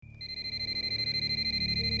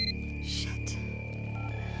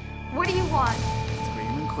What do you want?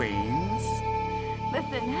 Screaming Queens.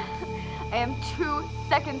 Listen, I am 2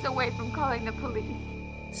 seconds away from calling the police.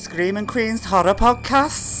 Screaming Queens Horror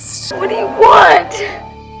Podcast. What do you want?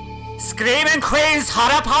 Screaming Queens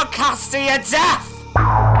Horror Podcast to your death!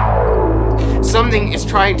 Something is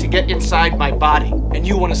trying to get inside my body, and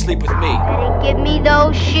you want to sleep with me. Better give me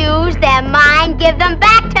those shoes. They're mine. Give them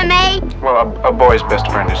back to me. Well, a boy's best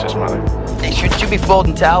friend is his mother. Hey, shouldn't you be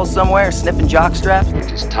folding towels somewhere, sniffing jockstraps?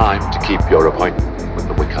 It is time to keep your appointment with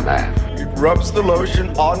the Wicker Man. It rubs the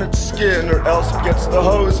lotion on its skin or else it gets the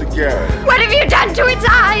hose again. What have you done to its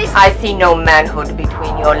eyes? I see no manhood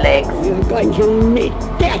between your legs. You're going to meet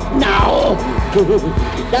death now.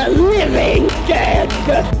 The living dead.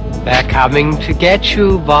 They're coming to get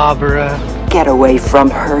you, Barbara. Get away from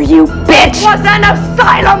her, you bitch! It was an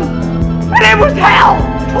asylum, and it was hell.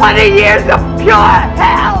 20 years of pure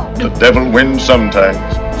hell. The devil wins sometimes.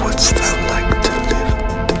 What's that like to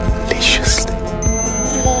live deliciously?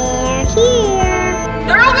 They're here.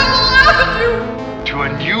 They're all gonna laugh at you! To a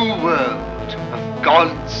new world of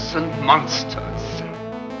gods and monsters.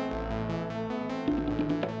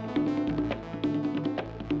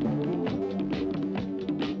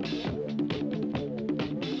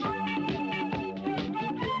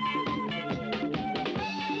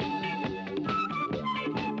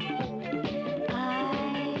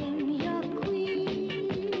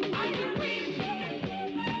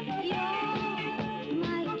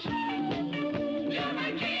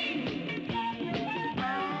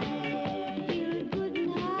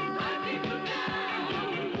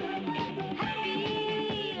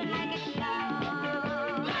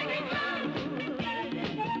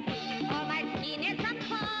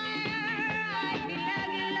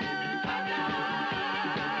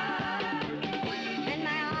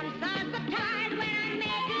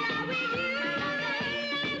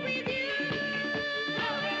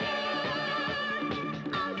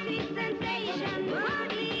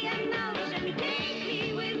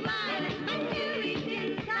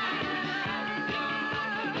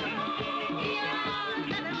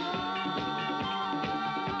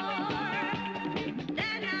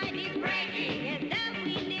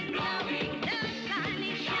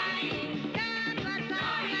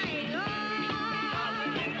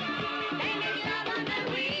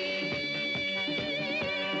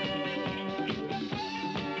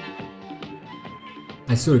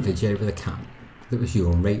 I saw a video with a cat that was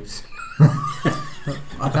yawn raped.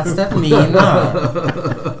 That's definitely mean,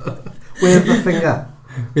 that. With a finger.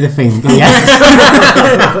 With a finger, yeah.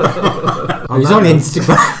 It was on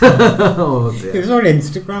Instagram. Oh dear. It was on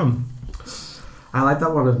Instagram. I like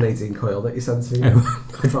that one of Nadine Coyle that you sent to me.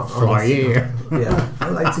 Flyer. Yeah, I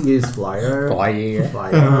like to use flyer. Flyer.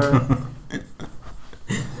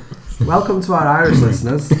 Welcome to our Irish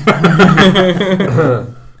listeners.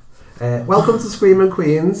 Welcome to Screaming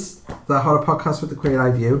Queens, the horror podcast with the queer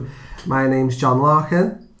eye view. My name's John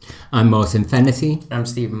Larkin. I'm Martin Fennerty. I'm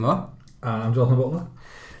Stephen Moore. And I'm Jonathan Butler.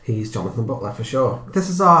 He's Jonathan Butler for sure. This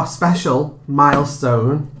is our special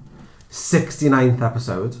milestone 69th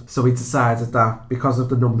episode. So we decided that because of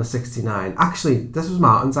the number 69, actually this was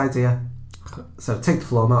Martin's idea. So take the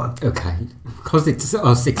floor, Martin. Okay. Because it's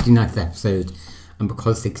our 69th episode, and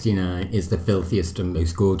because 69 is the filthiest and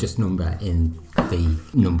most gorgeous number in the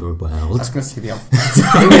number world. I was going to say the alphabet.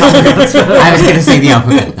 I was going to say the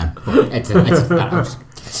alphabet then, but it's that out.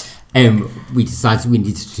 We decided we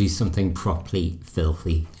needed to do something properly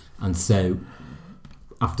filthy, and so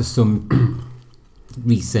after some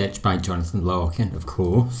research by Jonathan Larkin, of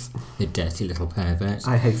course, the dirty little pervert,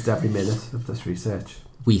 I hated every minute of this research.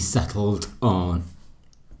 We settled on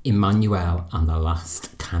Emmanuel and the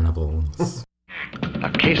Last Cannibals. A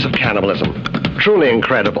case of cannibalism. Truly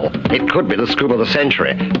incredible. It could be the scoop of the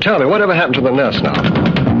century. Tell me, whatever happened to the nurse now?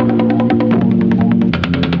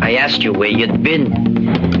 I asked you where you'd been.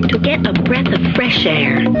 To get a breath of fresh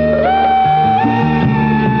air.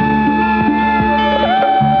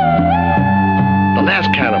 The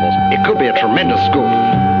Last Cannibals. It could be a tremendous scoop.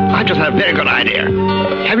 I just had a very good idea.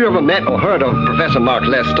 Have you ever met or heard of Professor Mark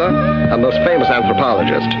Lester, a most famous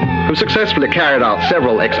anthropologist, who successfully carried out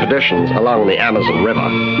several expeditions along the Amazon River?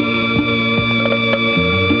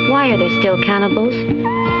 Why are there still cannibals?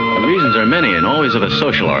 The reasons are many and always of a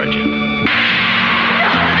social origin.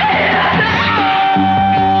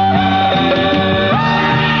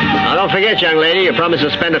 Now, don't forget, young lady, you promised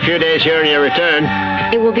to spend a few days here on your return.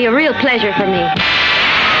 It will be a real pleasure for me.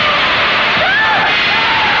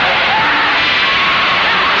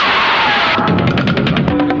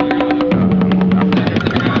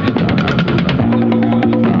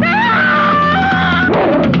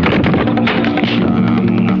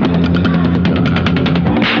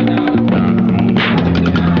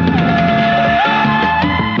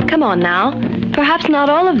 on now. Perhaps not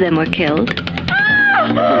all of them were killed.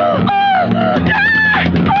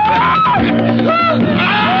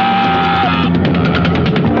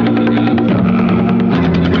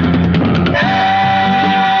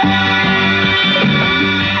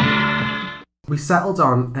 We settled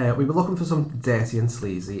on, we were looking for something dirty and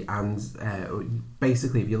sleazy, and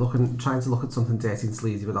basically if you're trying to look at something dirty and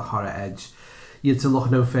sleazy with a horror edge, you had to look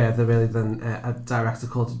no further really than a director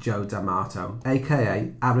called Joe D'Amato,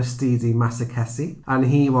 aka Aristide Massachesi, and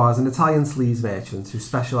he was an Italian sleaze merchant who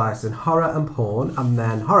specialised in horror and porn, and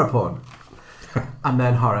then horror porn, and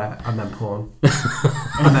then horror, and then porn,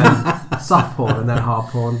 and then soft porn, and then hard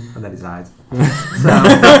porn, and then he died. So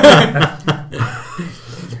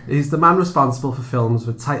he's the man responsible for films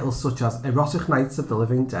with titles such as Erotic Nights of the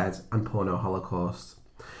Living Dead and Porno Holocaust.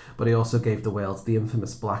 But he also gave the world the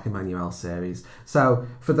infamous Black Emanuelle series. So,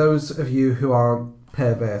 for those of you who aren't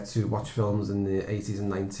perverts who watch films in the 80s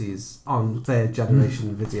and 90s on third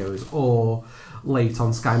generation videos or late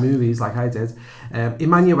on Sky Movies like I did,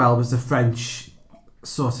 Emanuelle was a French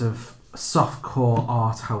sort of softcore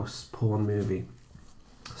art house porn movie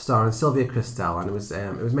starring Sylvia Christel, and it was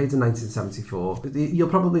made in 1974. You'll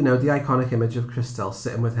probably know the iconic image of Christel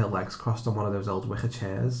sitting with her legs crossed on one of those old wicker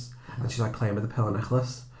chairs, and she's like playing with a pillow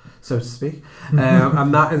necklace, so to speak.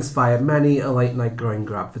 And that inspired many a late night groin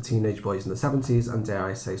grab for teenage boys in the 70s, and dare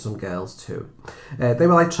I say some girls too. They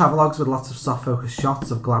were like travelogues with lots of soft focus shots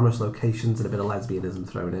of glamorous locations and a bit of lesbianism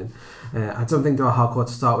thrown in. I don't think they were hardcore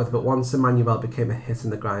to start with, but once Emanuelle became a hit in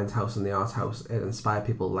the grindhouse and the art house, it inspired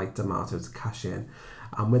people like D'Amato to cash in.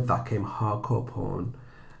 And with that came hardcore porn,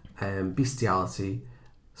 bestiality,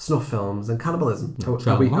 snuff films, and cannibalism.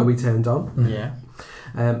 Are we turned on? Yeah.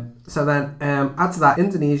 So then, add to that,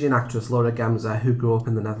 Indonesian actress Laura Gemser, who grew up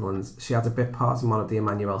in the Netherlands. She had a bit part in one of the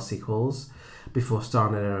Emanuelle sequels before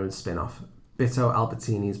starring in her own spin-off, Vito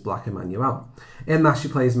Albertini's Black Emanuelle. In that, she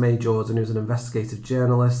plays May Jordan, who's an investigative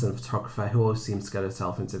journalist and photographer who always seems to get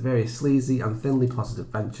herself into very sleazy and thinly plotted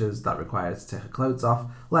adventures that require her to take her clothes off,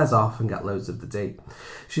 les off, and get loads of the D.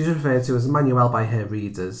 She's referred to as Emanuelle by her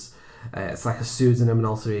readers. It's like a pseudonym and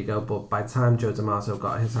alter ego, but by the time Joe D'Amato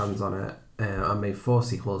got his hands on it and made 4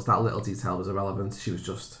 sequels, that little detail was irrelevant. She was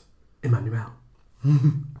just Emanuelle.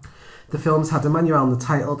 The films had Emanuelle in the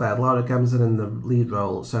title, they had Laura Gemser in the lead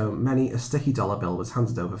role, so many a sticky dollar bill was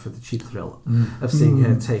handed over for the cheap thrill of seeing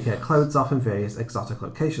her take her clothes off in various exotic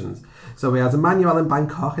locations. So we had Emanuelle in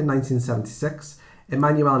Bangkok in 1976,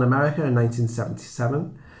 Emanuelle in America in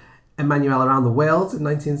 1977, Emanuelle around the world in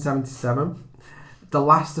 1977. The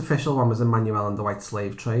last official one was Emanuelle and the White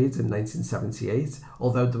Slave Trade in 1978,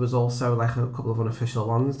 although there was also like a couple of unofficial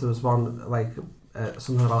ones. There was one like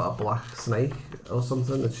something about a black snake or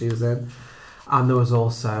something that she was in, and there was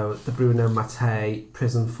also the Bruno Mattei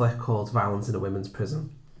prison flick called Violence in a Women's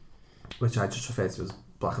Prison, which I just refer to as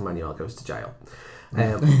Black Emanuelle Goes to Jail.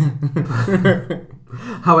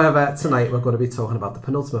 However, tonight we're going to be talking about the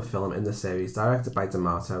penultimate film in the series, directed by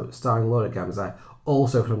D'Amato, starring Laura Gemser,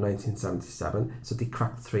 also from 1977. So they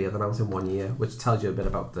cracked 3 of them out in 1 year, which tells you a bit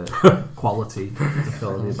about the quality of the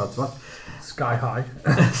film you're about to watch. Sky High.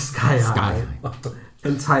 Sky High.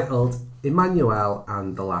 Entitled Emanuelle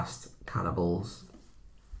and the Last Cannibals.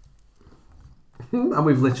 And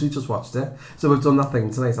we've literally just watched it. So we've done that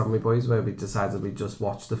thing tonight, haven't we, boys, where we decided we'd just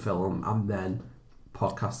watch the film and then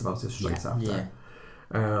podcast about it straight after.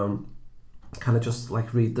 Kind of just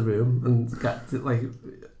like read the room and get like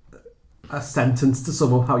a sentence to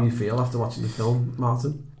sum up how you feel after watching the film,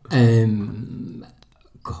 Martin.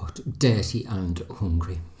 God, dirty and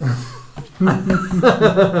hungry.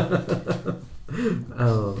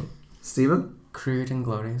 Stephen? Crude and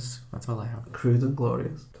glorious. That's all I have. Crude and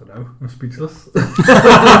glorious. I don't know. I'm speechless.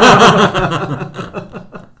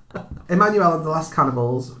 Emanuelle and the Last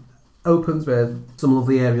Cannibals opens with some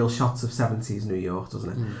lovely aerial shots of 70s New York,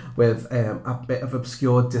 doesn't it? With a bit of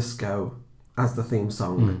obscure disco as the theme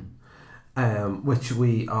song, which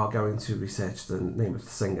we are going to research the name of the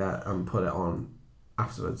singer and put it on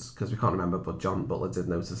afterwards, because we can't remember, but John Butler did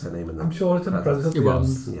notice her name in the... I'm sure it's in the present. It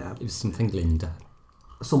was. Yeah. It was something Linda.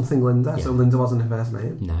 Something Linda? Yeah. So Linda wasn't her first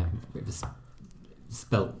name? No, it was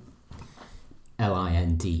spelt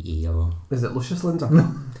Linde or... Is it Luscious Linda?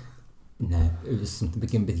 No, it was something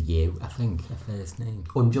begin with U, I think, her first name.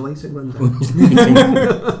 Undulating Linda.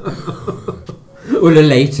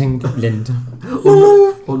 Unrelating Linda.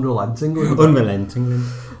 Unrelenting Linda. Unrelenting Linda.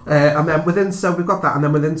 And then we've got that, and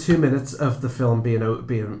then within 2 minutes of the film being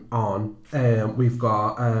on, we've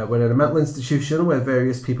got we're in a mental institution where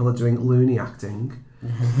various people are doing loony acting,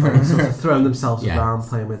 sort of throwing themselves around,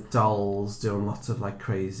 playing with dolls, doing lots of like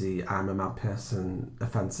crazy I'm a mad person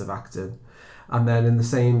offensive acting, And then in the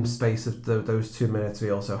same space of those 2 minutes, we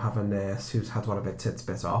also have a nurse who's had one of her tits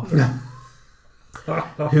bit off.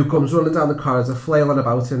 Who comes running down the corridor, flailing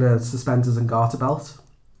about in her suspenders and garter belt,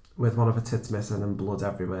 with one of her tits missing and blood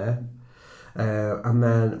everywhere. And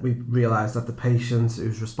then we realise that the patient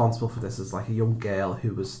who's responsible for this is like a young girl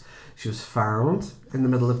she was found in the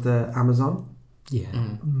middle of the Amazon. Yeah.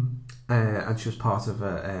 And she was part of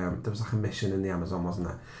there was like a mission in the Amazon, wasn't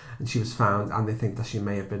there? And she was found, and they think that she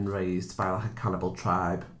may have been raised by like a cannibal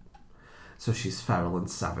tribe. So she's feral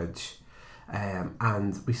and savage.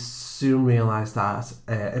 And we soon realise that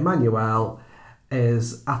Emmanuelle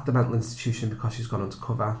is at the mental institution because she's gone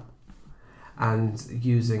undercover and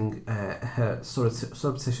using her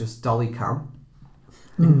surreptitious dolly cam.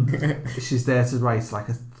 She's there to write like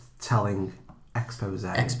a telling expose.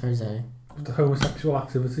 The homosexual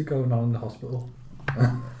activity going on in the hospital.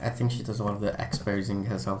 I think she does a lot of the exposing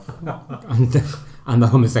herself. and the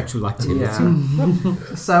homosexual activity. Yeah.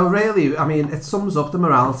 So really, I mean, it sums up the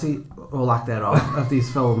morality, or lack thereof, of these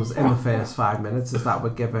films in the first 5 minutes, is that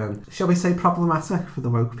we're given, shall we say, problematic for the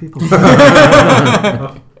woke people.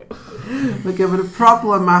 We're given a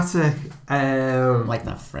problematic... like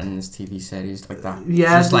that Friends TV series, like that.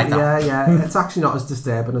 Yeah, just like that. Yeah. It's actually not as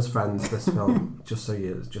disturbing as Friends, this film, just so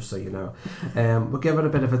you know. We're given a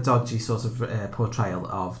bit of a dodgy sort of portrayal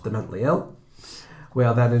of the mentally ill. We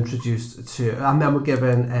are then introduced to, and then we're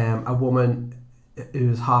given a woman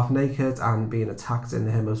who's half naked and being attacked in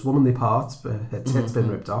her most womanly parts, but her tits been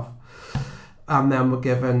ripped off. And then we're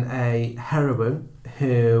given a heroine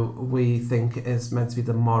who we think is meant to be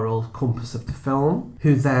the moral compass of the film,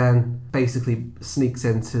 who then basically sneaks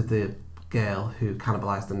into the girl who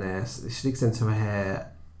cannibalised the nurse. She sneaks into her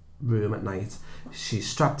room at night. She's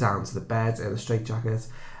strapped down to the bed in a straitjacket,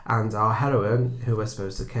 and our heroine, who we're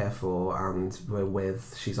supposed to care for and we're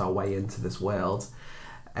with, she's our way into this world,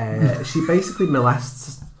 she basically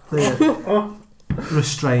molests the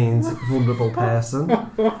restrained, vulnerable person.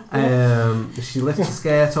 She lifts her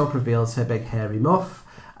skirt up, reveals her big hairy muff,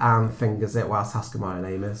 and fingers it whilst asking what her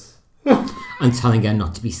name is. And telling her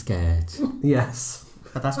not to be scared. Yes.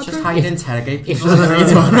 But that's just how you interrogate people.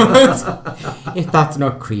 If that's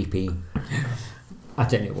not creepy, I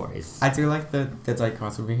don't know what is. I do like the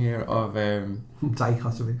dichotomy here of...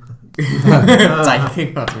 Dichotomy.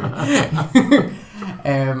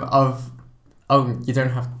 You don't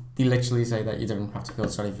have... You literally say that you don't have to feel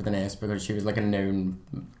sorry for the nurse because she was like a known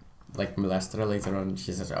like molester later on.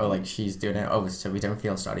 She says, she's doing it. So we don't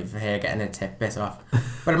feel sorry for her getting her tip bit off.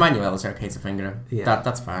 But Emmanuelle's okay to finger her. Yeah.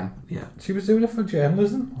 That's fine. Yeah. She was doing it for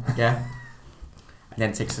journalism. Yeah. And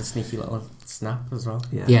then takes a sneaky little snap as well.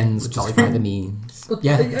 Yeah. The ends justify the means.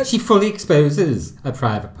 Yeah. She fully exposes her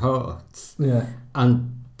private parts. Yeah.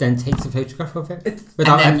 And then takes a photograph of it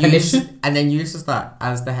without permission. And then uses that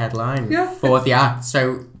as the headline for the act.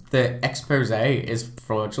 So the expose is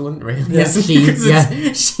fraudulent, really. Yeah,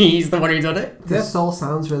 she's the one who done it. This all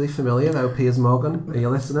sounds really familiar though, Piers Morgan. Are you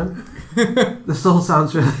listening? This all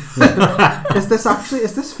sounds really... Is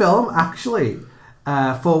this film actually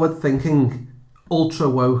forward-thinking,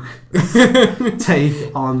 ultra-woke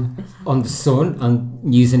take on The Sun and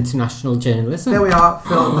News International journalism? There we are.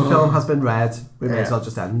 The film has been read. We may as well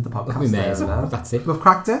just end the podcast. We may as well. That's it. We've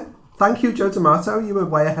cracked it. Thank you, Joe D'Amato. You were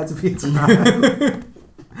way ahead of your time.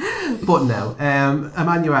 But no,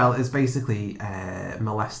 Emmanuelle is basically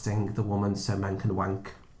molesting the woman so men can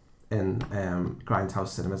wank in Grindhouse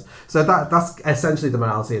cinemas. So that's essentially the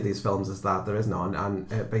morality of these films, is that there is none, and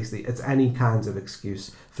basically it's any kind of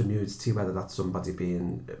excuse for nudity, whether that's somebody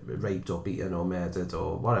being raped or beaten or murdered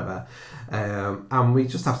or whatever, and we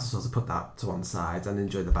just have to sort of put that to one side and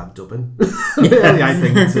enjoy the bad dubbing. Really, I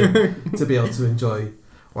think to be able to enjoy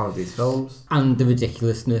one of these films. And the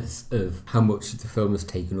ridiculousness of how much of the film was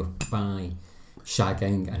taken up by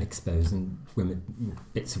shagging and exposing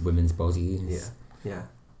bits of women's bodies. Yeah.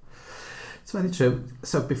 It's very true.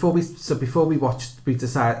 So before we watched,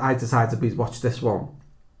 I decided we'd watch this one.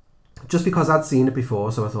 Just because I'd seen it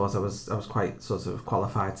before, so I thought I was quite sort of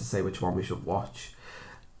qualified to say which one we should watch.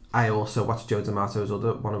 I also watched Joe D'Amato's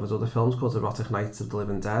one of his other films called Erotic Nights of the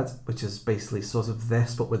Living Dead, which is basically sort of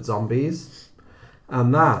this but with zombies.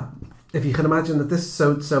 And that, if you can imagine that this,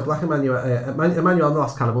 so Black Emmanuelle and the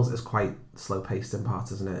Last Cannibals is quite slow paced in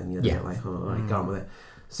parts, isn't it? And you're get on with it.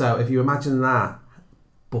 So if you imagine that,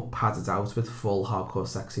 but padded out with full hardcore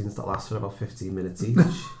sex scenes that last for about 15 minutes each.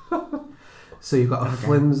 So you've got a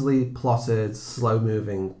flimsily plotted, slow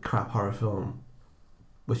moving crap horror film,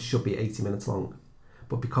 which should be 80 minutes long.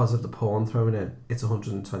 But because of the porn thrown in, it's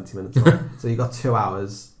 120 minutes long. So you've got 2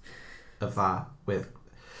 hours of that with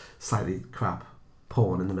slightly crap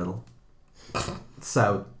porn in the middle.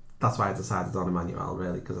 So that's why I decided on Emmanuel,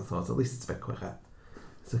 really, because I thought at least it's a bit quicker.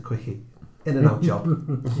 It's a quickie. In and out job.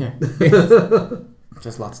 Yeah.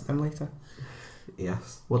 Just lots of them later.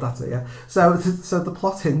 Yes. Well, that's it, yeah. So the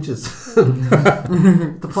plot hinges.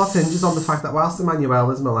 The plot hinges on the fact that whilst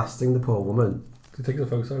Emmanuel is molesting the poor woman... To take a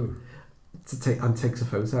photo. Takes a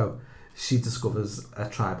photo. She discovers a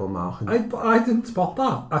tribal mark. I didn't spot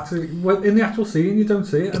that. Actually, in the actual scene, you don't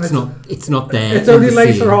see it. And it's not there. It's only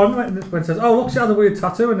later on when it says, "Oh, look, she had a weird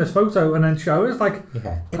tattoo in this photo," and then shows like,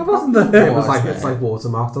 that wasn't there. It was like it's like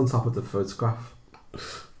watermarked on top of the photograph.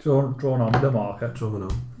 Drawn on the marker. Drawn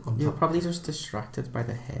on. You're probably just distracted by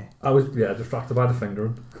the hair. I was distracted by the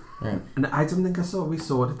fingering. Yeah. And I don't think we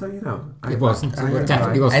saw it though. You know, it wasn't. It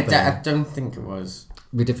definitely wasn't. I don't think it was.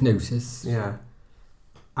 We'd have noticed. Yeah.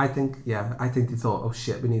 I think they thought, oh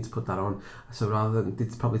shit, we need to put that on. So rather than, they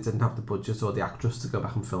probably didn't have the budget or the actress to go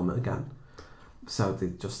back and film it again. So they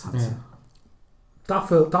just had to.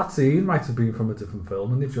 That scene might have been from a different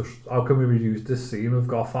film, and they've just, how can we reuse this scene? We've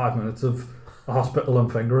got 5 minutes of a hospital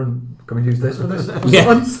and fingering. Can we use this for this?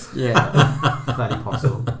 Yes. Yeah. Very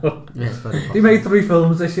possible. Yes, very possible. He made 3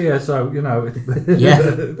 films this year, so, you know,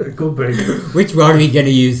 it could be. Which one are we going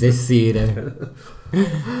to use this scene?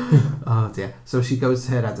 Oh dear. So she goes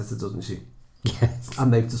to her editor, doesn't she? Yes.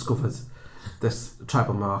 And they've discovered this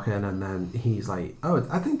tribal marking, and then he's like, oh,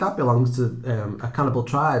 I think that belongs to a cannibal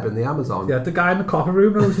tribe in the Amazon. Yeah, the guy in the coffee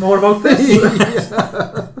room knows more about this.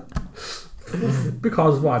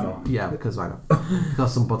 Because why not? Yeah, because why not?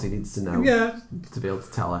 Because somebody needs to know. Yeah. To be able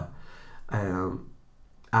to tell her.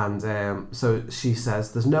 So she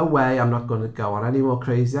says, there's no way I'm not going to go on any more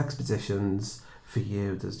crazy expeditions for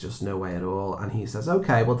you. There's just no way at all. And he says,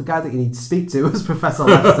 okay, well, the guy that you need to speak to is Professor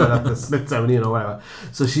Lester at the Smithsonian or whatever.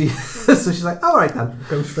 So she's like, all right then.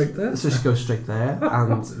 Go straight there. So she goes straight there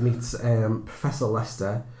and meets Professor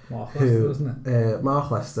Lester. Mark Lester, isn't it?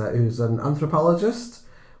 Mark Lester, who's an anthropologist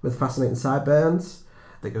with fascinating sideburns.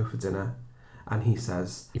 They go for dinner. And he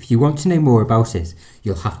says, if you want to know more about it,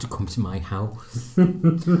 you'll have to come to my house.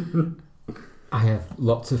 I have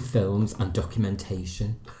lots of films and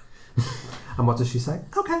documentation. And what does she say?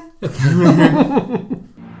 Okay.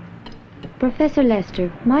 Professor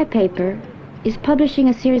Lester, my paper is publishing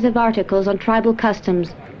a series of articles on tribal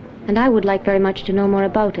customs, and I would like very much to know more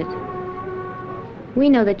about it. We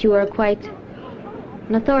know that you are quite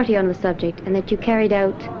an authority on the subject, and that you carried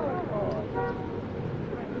out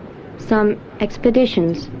some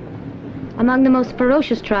expeditions among the most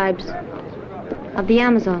ferocious tribes of the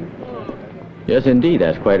Amazon. Yes, indeed,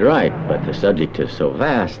 that's quite right. But the subject is so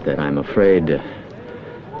vast that I'm afraid that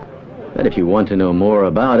if you want to know more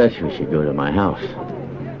about it, you should go to my house.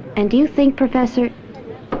 And do you think, Professor,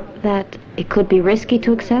 that it could be risky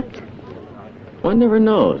to accept? One never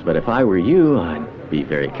knows, but if I were you, I'd be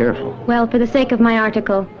very careful. Well, for the sake of my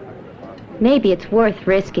article, maybe it's worth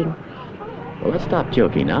risking. Well, let's stop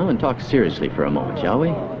joking now and talk seriously for a moment, shall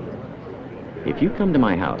we? If you come to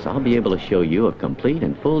my house, I'll be able to show you a complete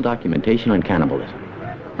and full documentation on cannibalism.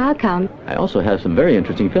 I'll come. I also have some very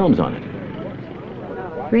interesting films on it.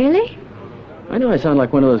 Really? I know I sound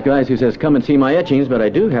like one of those guys who says, come and see my etchings, but I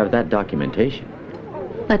do have that documentation.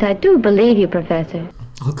 But I do believe you, Professor.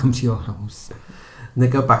 I'll come to your house. And they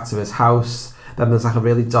go back to his house. Then there's like a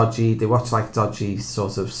really they watch like dodgy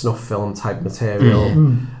sort of snuff film type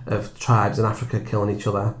material of tribes in Africa killing each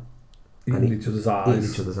other. Eating each other's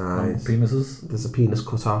eyes. Penises. There's a penis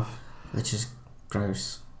cut off. Which is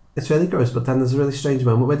gross. It's really gross, but then there's a really strange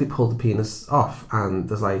moment where they pull the penis off, and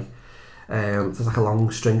there's like a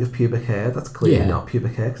long string of pubic hair that's clearly not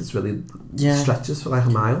pubic hair, because it's really stretches for like a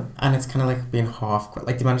mile. And it's kind of like being half cut.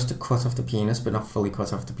 Like they managed to cut off the penis, but not fully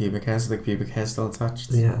cut off the pubic hair, so the pubic hair still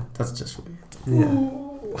attached. Yeah. That's just weird. Yeah.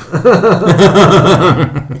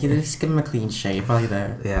 Like, you just give them a clean shave while you're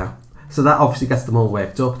there. Yeah. So that obviously gets them all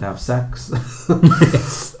worked up. They have sex.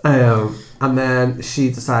 And then she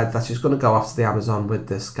decides that she's going to go off to the Amazon with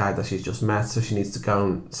this guy that she's just met. So she needs to go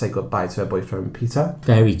and say goodbye to her boyfriend, Peter.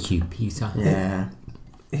 Very cute, Peter. Yeah.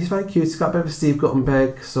 He's very cute. He's got a bit of a Steve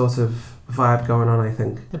Guttenberg sort of vibe going on, I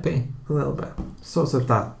think. A bit. A little bit. Sort of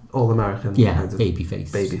that all-American kind of baby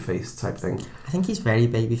face. Baby face type thing. I think he's very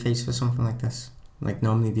baby face for something like this. Like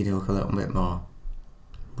normally they look a little bit more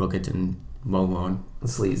rugged and well-worn.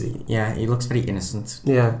 Sleazy. Yeah, he looks very innocent.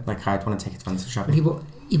 Yeah. Like I'd want to take advantage of him.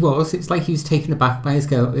 He was. It's like he was taken aback by his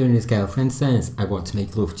girlfriend says, I want to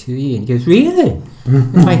make love to you. And he goes, really?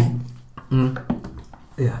 It's like...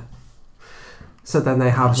 Yeah. So then they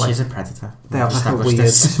have she's a predator. They have like a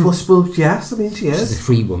weird... Well, yes, I mean, she is. She's a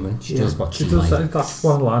free woman. She does what she likes. That's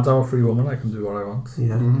one of the lines, I'm a free woman, I can do what I want.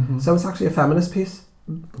 Yeah. So it's actually a feminist piece?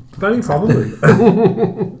 Very probably.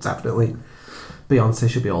 Definitely. Beyonce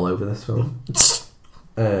should be all over this film.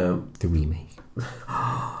 The remake.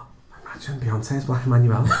 Imagine Beyonce as Black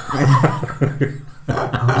Emmanuel. Oh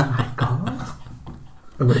my god.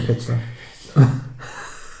 I'm going to pitch that.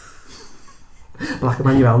 Black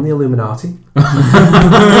Emmanuel and the Illuminati.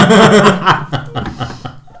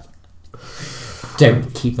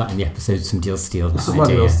 Don't keep that in the episode. Somebody will steal that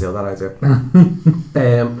Somebody idea. will steal that idea.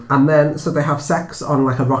 And then, so they have sex on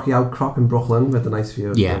like a rocky outcrop in Brooklyn with a nice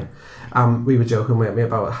view. Yeah. We were joking with me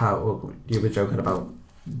about how you were joking about.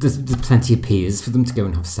 There's plenty of piers for them to go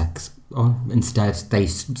and have sex on. Instead, they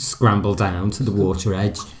scramble down to the water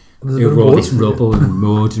edge over all this rubble and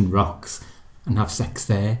mud and rocks and have sex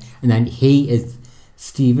there. And then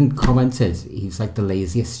Stephen commented, he's like the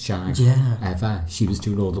laziest shag ever. She was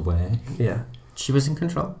doing all the work. Yeah. She was in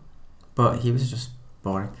control, but he was just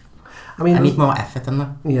boring. I mean, I need more effort than that.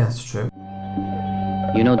 Yeah, it's true.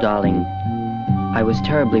 You know, darling, I was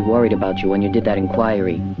terribly worried about you when you did that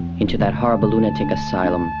inquiry into that horrible lunatic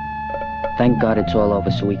asylum. Thank God it's all over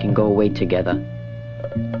so we can go away together.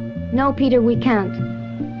 No, Peter, we can't.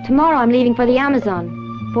 Tomorrow I'm leaving for the Amazon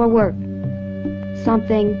for work.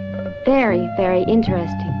 Something very, very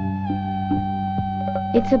interesting.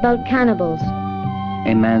 It's about cannibals.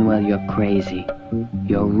 Emmanuel, you're crazy.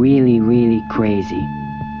 You're really, really crazy.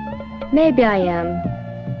 Maybe I am.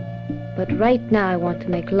 But right now I want to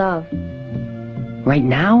make love. Right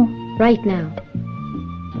now? Right now.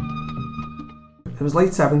 It was late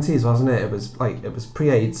 70s, wasn't it? It was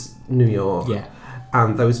pre-AIDS New York. Yeah.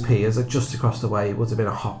 And those piers are just across the way would have been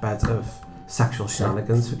a hotbed of sexual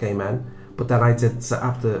shenanigans for gay men. But then I did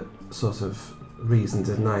have the sort of reason,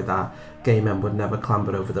 didn't I, that gay men would never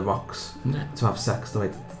clamber over the rocks to have sex the way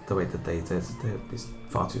that they did. They would be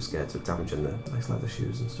far too scared of damaging the nice leather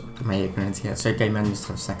shoes and stuff. My ignorance here. So gay men used to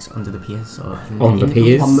have sex under the piers or on the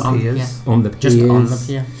piers? On the piers. On the piers. Just on the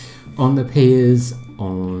pier. On the piers,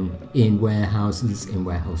 in warehouses, in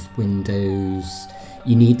warehouse windows.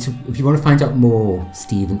 You need to, if you want to find out more,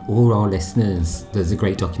 Stephen, or our listeners, there's a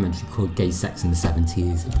great documentary called Gay Sex in the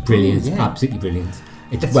 70s. It's brilliant, absolutely brillient.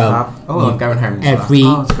 It's fab. I'm going home.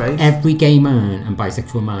 Every gay man and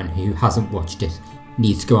bisexual man who hasn't watched it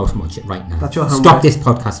needs to go out and watch it right now. That's your homework. Stop this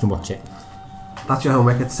podcast and watch it. That's your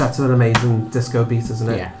homework. It's set to an amazing disco beat, isn't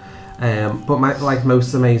it? Yeah. But like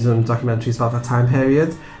most amazing documentaries about that time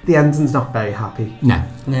period, the ending's not very happy. No.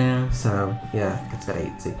 So yeah, it's a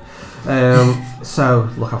bit 80. So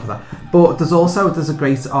look out for that. But there's a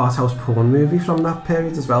great art house porn movie from that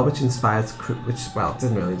period as well, which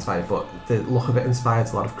didn't really inspire, but the look of it inspired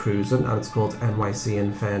a lot of cruising, and it's called NYC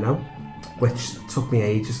Inferno, which took me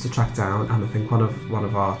ages to track down, and I think one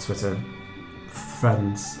of our Twitter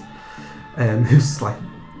friends, who's like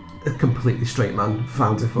a completely straight man,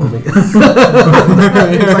 found it for me. He was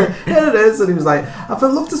like, here it is, and he was like, I've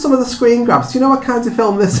looked at some of the screen grabs, do you know what kind of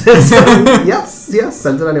film this is? yes,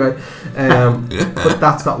 send it anyway. But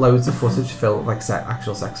that's got loads of footage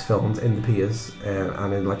actual sex filmed in the piers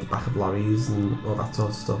and in like the back of lorries and all that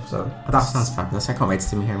sort of stuff. So that sounds fabulous. I can't wait to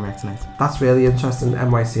see me home right tonight. That's really interesting.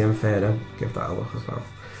 NYC Inferno, give that a look as well.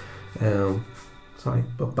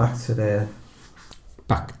 But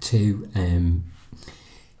back to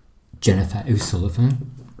Jennifer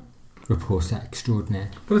O'Sullivan, reporter extraordinaire.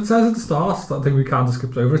 But it says at the start, that thing we kind of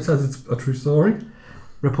skipped over, it says it's a true story.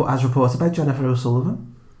 As reported by Jennifer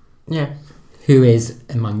O'Sullivan. Yeah. Who is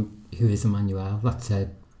Emmanuel?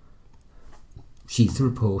 She's the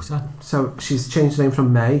reporter. So she's changed the name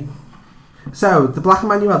from May. So the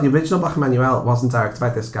original Black Emmanuel wasn't directed by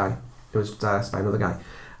this guy. It was directed by another guy.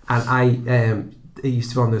 And it used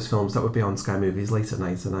to be one of those films that would be on Sky Movies late at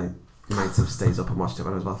night, and I might have stayed up and watched it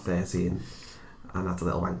when I was about 13 and had a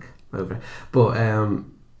little wank over it. But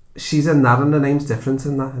she's in that, and her name's different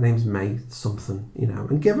in that. Her name's May something,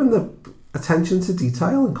 and given the attention to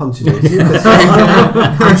detail and continuity of this film,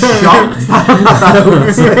 I'm shocked that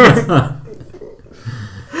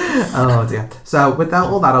oh dear. So without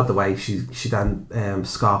all that out of the way, she then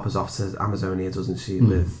scarpers off to Amazonia, doesn't she,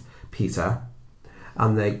 with Peter.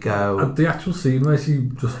 And they go. And the actual scene where she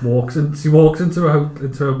just walks in, into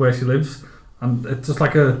where she lives, and it's just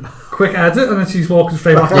like a quick edit, and then she's walking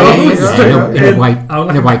straight back in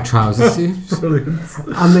a white trouser suit.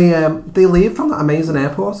 And they leave from that amazing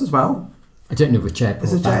airport as well. I don't know which airport.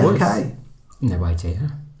 Is it JFK? No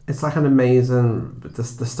idea. It's like an amazing, the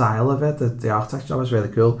style of it, the architecture is really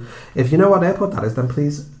cool. If you know what airport that is, then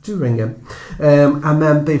please do ring in. And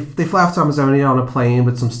then they fly off to Amazonia on a plane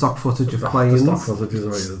with some stock footage of planes. The stock footage is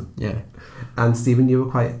amazing. Yeah. And Stephen, you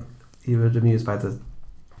were amused by the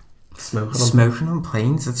smoking on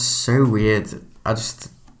planes. It's so weird. I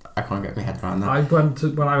I can't get my head around that.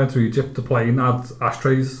 When I went to Egypt, the plane had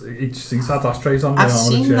ashtrays. Each seat had ashtrays on. I've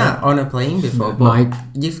seen that on a plane before, but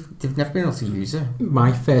you've never been able to use it.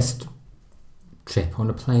 My first trip on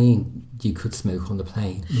a plane, you could smoke on the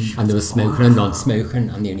plane, and there was smoking and non-smoking,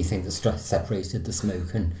 and the only thing that separated the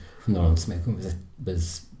smoking from the non-smoking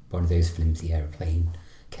was one of those flimsy aeroplane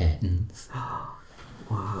curtains.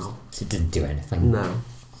 Wow. So it didn't do anything. No.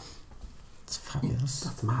 It's fabulous.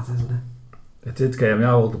 That's mad, isn't it? It did scare me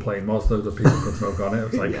how old the plane was, though, that people could smoke on it.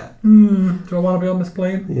 It was like, do I want to be on this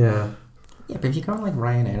plane? Yeah. Yeah, but if you go on like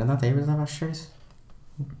Ryanair and that, they would have ashtrays.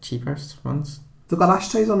 Cheapest ones. They've got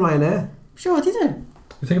ashtrays on Ryanair. Sure, they do. You're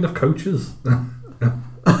thinking of coaches.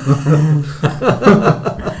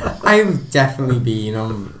 I've definitely been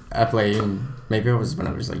on a plane. Maybe I was when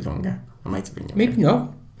I was like younger. I might have been younger. Maybe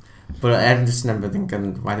not. But I just remember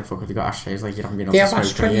thinking, why the fuck have you got ashtrays? Like, you haven't been able to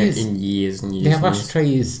smoke in years and years. They have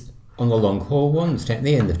ashtrays on the long haul ones, don't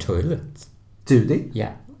they, in the toilets? Do they?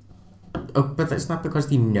 Yeah. Oh, but that's not because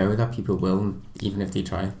they know that people will, even if they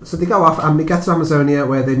try. So they go off and they get to Amazonia,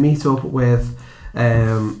 where they meet up with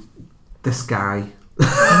this guy. Do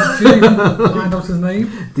you even find out his name?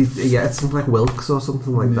 Yeah, it's something like Wilkes or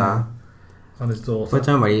something like that. And his daughter. But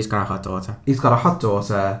don't worry, he's got a hot daughter. He's got a hot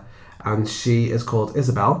daughter, and she is called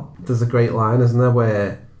Isabel. There's a great line, isn't there,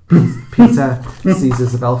 where Peter sees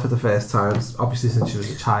Isabel for the first time, obviously since she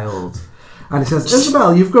was a child, and he says,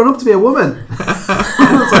 "Isabel, you've grown up to be a woman."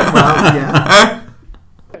 I was like, well, yeah.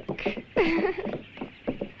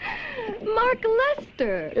 Mark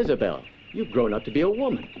Lester. Isabel, you've grown up to be a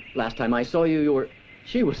woman. Last time I saw you,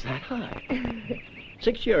 she was that high.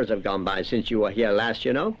 6 years have gone by since you were here last,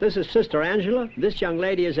 you know. This is Sister Angela. This young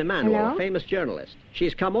lady is Emmanuel, Hello? a famous journalist.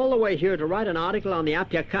 She's come all the way here to write an article on the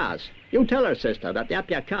Apyakas. You tell her, sister, that the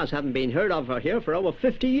Apyakas haven't been heard of here for over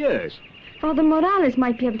 50 years. Father Morales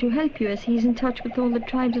might be able to help you, as he's in touch with all the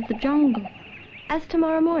tribes of the jungle. As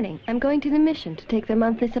tomorrow morning, I'm going to the mission to take their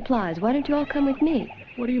monthly supplies. Why don't you all come with me?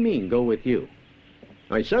 What do you mean, go with you?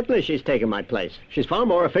 Why, certainly she's taken my place. She's far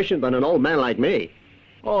more efficient than an old man like me.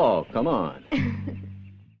 Oh, come on.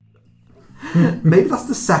 Maybe that's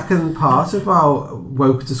the second part of our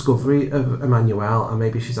woke discovery of Emmanuel, and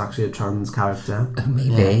maybe she's actually a trans character.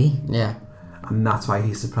 Maybe. Yeah. And that's why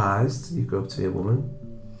he's surprised you grow up to be a woman.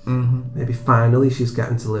 Mm-hmm. Maybe finally she's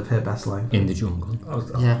getting to live her best life. In the jungle.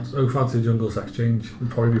 I so fancy jungle sex change. It'd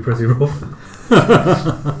probably be pretty rough.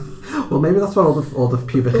 Well, maybe that's what all the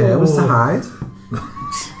pubic hair was to hide.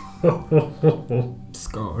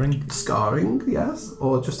 Scarring, yes.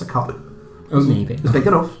 Or just a copy. Oh, maybe. It's big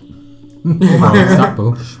enough.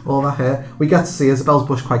 All that hair. We get to see Isabel's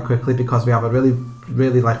bush quite quickly because we have a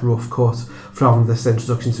really like rough cut from this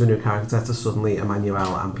introduction to a new character to suddenly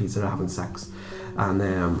Emmanuel and Peter are having sex, and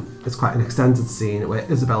it's quite an extended scene where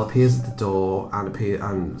Isabel appears at the door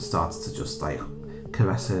and starts to just like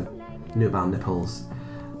caress her nubile nipples,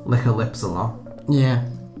 lick her lips a lot. Yeah,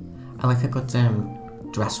 I like a good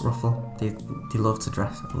dress ruffle. They love to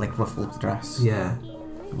dress, like ruffle the dress. Yeah.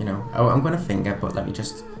 You know, I'm going to finger, but let me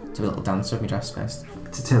just do a little dance with my dress first.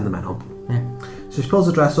 To turn the men up. Yeah. So she pulls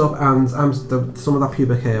the dress up, and some of that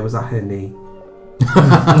pubic hair was at her knee.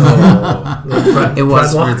 It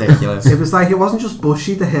was ridiculous. It was like, it wasn't just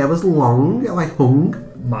bushy, the hair was long, it like hung.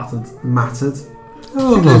 Matted.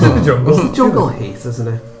 Oh, it's in the jungle. It's the jungle heat, isn't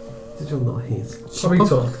it? The jungle heat.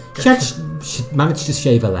 She managed to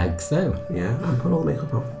shave her legs, though. Yeah, and put all the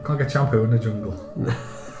makeup on. Can't get shampoo in the jungle.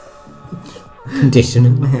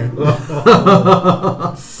 Conditioning.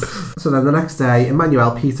 So then the next day,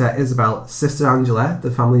 Emmanuel, Peter, Isabel, Sister Angela,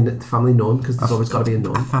 the family nun, because there's always got to be a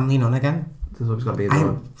nun. A family nun again? There's always got to be a nun.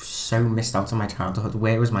 I'm so missed out on my childhood.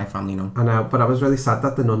 Where was my family nun? I know, but I was really sad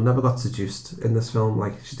that the nun never got seduced in this film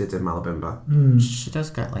like she did in Malabimba. She does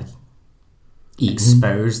get like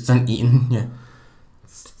exposed and eaten. Yeah.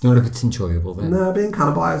 Not if it's enjoyable then. No, being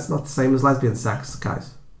cannibalised is not the same as lesbian sex,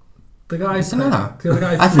 guys. The guy, the other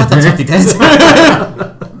guy. I thought that's what they did.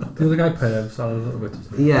 The other guy pervs a little bit.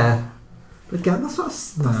 Yeah, but again, that's not.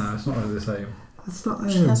 Nah, it's not really the same. It's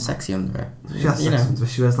not. She has sexy underwear. She has sexy underwear.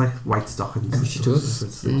 She wears like white stockings. She does.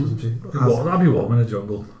 Doesn't she? That'd be warm in a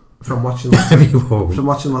jungle. From watching lots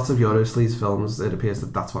of Eurosleaze films, it appears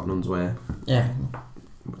that that's what nuns wear. Yeah.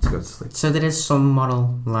 To go to sleep. So there is some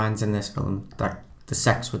moral lines in this film that the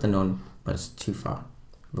sex with the nun was too far.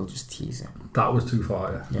 We'll just tease it. That was too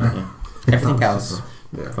far, yeah. Everything else,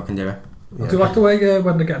 fucking do it. I do like the way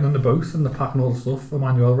when they're getting in the boat and they're packing all the stuff,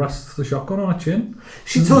 Emmanuel rests the shotgun on her chin.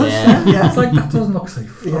 She does, yeah. It's like, that doesn't look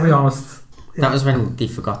safe, I'll be honest. Yeah. That was when they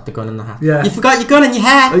forgot the gun in the hat. Yeah. You forgot your gun in your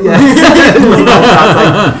hat! Oh, yeah.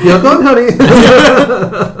 Like, your gun, honey!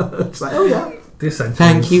 It's like, oh yeah. The essentials.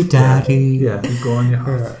 Thank you, Daddy. Yeah. You go on your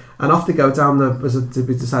heart. And off they go down did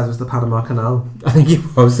we decide it was the Panama Canal? I think it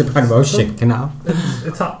was the Panama Ship Canal.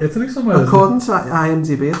 It's Italy somewhere. According to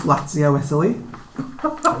IMDb, it's Lazio, Italy.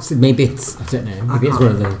 So maybe it's, I don't know, maybe it's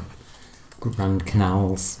one of the Grand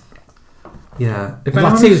Canals. Yeah.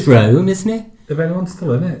 Lazio's Rome, isn't it? If anyone's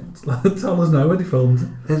still in it, tell us now where they filmed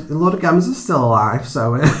it. Laura Gems is still alive,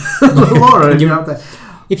 so Laura,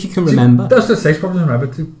 if you can remember. That's the say, probably remember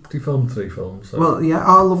to film 3 films. So. Well, yeah,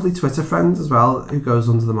 our lovely Twitter friend as well, who goes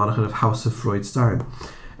under the moniker of House of Freudstein,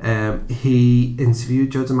 he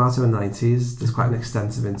interviewed Joe D'Amato in the 90s. There's quite an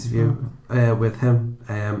extensive interview with him.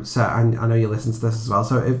 So I know you listen to this as well.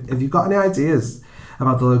 So if you've got any ideas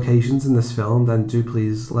about the locations in this film, then do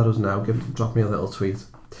please let us know. Drop me a little tweet.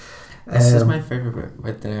 This is my favourite bit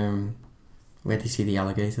with where they see the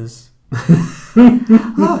alligators.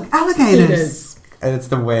 Look, alligators! And it's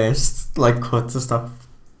the worst, like, cut to stop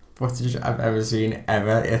footage I've ever seen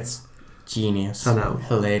ever. It's genius. I know.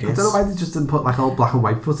 Hilarious. I don't know why they just didn't put like all black and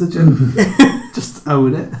white footage in. Just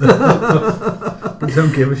own it. They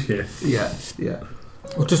don't give a shit. Yeah.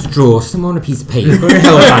 Or just draw some on a piece of paper.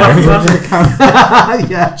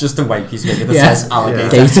 Yeah. Just a white piece of paper that says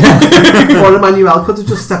alligator. Yeah. Or Emmanuel could have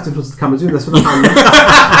just stepped in front of the camera doing this with the hands.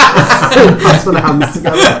 That's with the hands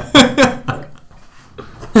together.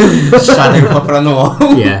 Shadow puppet on the wall.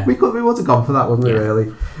 Yeah. We would have gone for that, wouldn't we,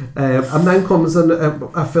 really? And then comes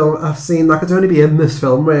a film, a scene that could only be in this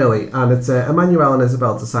film, really, and it's Emmanuel and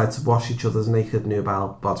Isabel decide to wash each other's naked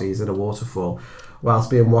nubile bodies in a waterfall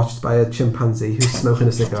whilst being watched by a chimpanzee who's smoking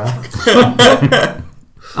a cigarette.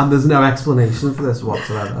 And there's no explanation for this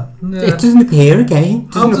whatsoever. No. It doesn't appear again.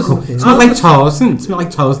 It's not like Tarzan. It's not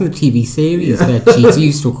like Tarzan, the TV series, where Cheetah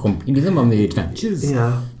used to accompany them on the adventures.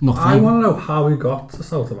 Yeah. Nothing. I want to know how we got to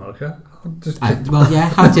South America. How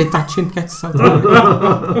did that chimp get to South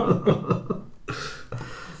America?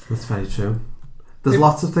 That's very true. There's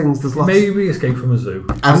lots of things. Maybe Escape from a Zoo.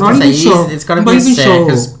 I'm not even sure. It's got to be a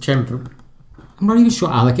circus chimp. I'm not even sure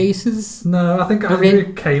alligators. No, I think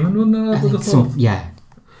Angry Cayman, wouldn't it? I would have thought. Yeah.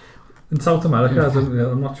 In South America,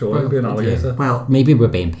 I'm not sure. It'd be an alligator. Yeah. Well, maybe we're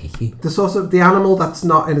being picky. The sort of the animal that's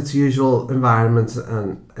not in its usual environment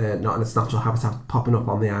and not in its natural habitat popping up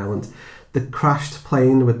on the island. The crashed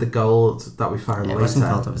plane with the gold that we found later. It wasn't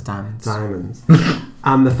gold, it was diamonds.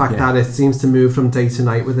 And the fact that it seems to move from day to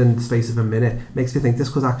night within the space of a minute makes me think this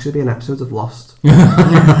could actually be an episode of Lost.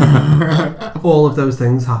 All of those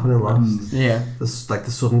things happen in Lost. Yeah. There's like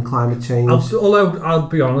the sudden climate change. Although I'll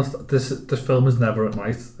be honest, this film is never at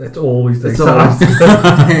night. It's always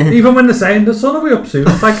daytime. Even when they're saying the sun will be up soon,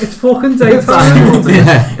 it's like it's fucking daytime.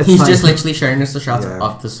 He's just literally showing us a shot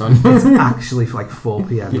of the sun. It's actually like 4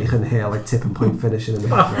 p.m. You can hear like Tipping Point finishing in the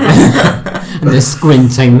background. And they're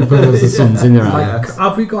squinting because the sun's in their eyes.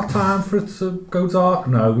 Have we got time for it to go dark?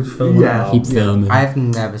 No, we're just filming now. Keep filming. I've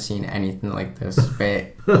never seen anything like this.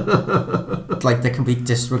 But like the complete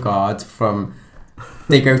disregard from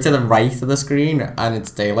they go to the right of the screen and it's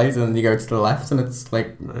daylight, and then they go to the left and it's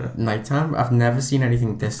like nighttime. I've never seen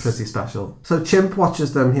anything this pretty special. So Chimp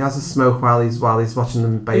watches them. He has a smoke while he's watching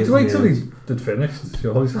them bathe. He'd wait till he did finish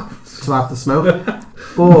to have the smoke.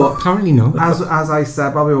 But apparently no. As I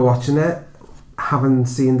said while we were watching it, having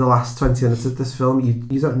seen the last 20 minutes of this film,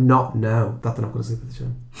 you don't not know that they're not going to sleep at the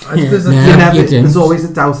gym. There's always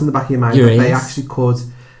a doubt in the back of your mind that they actually could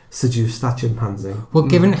seduce that chimpanzee. Well,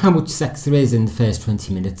 given how much sex there is in the first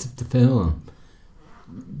 20 minutes of the film,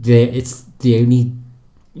 it's the only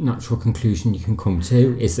natural conclusion you can come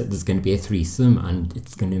to is that there's going to be a threesome and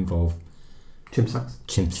it's going to involve chimp sex.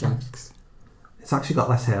 It's actually got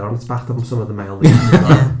less hair on its back than some of the male leads.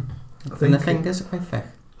 And the fingers are quite thick.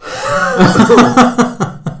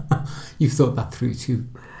 You've thought that through too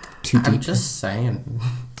deep. I'm just saying.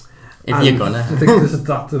 If you're gonna. I think there's a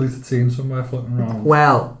that deleted scene somewhere floating around.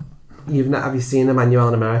 Well, have you seen Emmanuel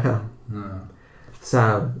in America? No.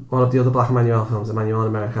 So, one of the other Black Emmanuel films, Emmanuel in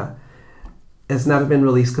America, it's never been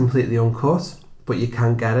released completely uncut, but you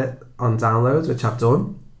can get it on downloads, which I've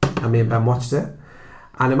done, and me and Ben watched it.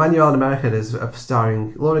 And Emmanuel in America is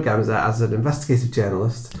starring Laura Gemser as an investigative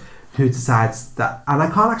journalist who decides that, and I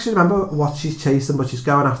can't actually remember what she's chasing, but she's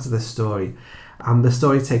going after this story, and the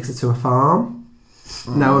story takes her to a farm.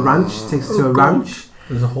 No, a ranch. Takes her to a ranch.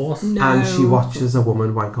 There's a horse. No. And she watches a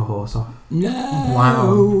woman wank a horse off. No.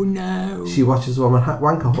 Wow. No. She watches a woman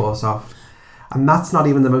wank a horse off. And that's not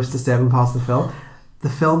even the most disturbing part of the film. The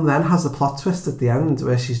film then has a plot twist at the end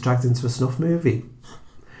where she's dragged into a snuff movie,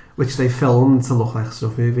 which they filmed to look like a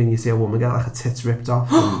snuff movie, and you see a woman get like her tits ripped off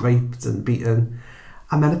and raped and beaten.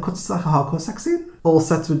 And then it cuts to like a hardcore sex scene. all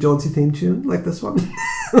set to a jaunty theme tune like this one.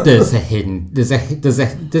 There's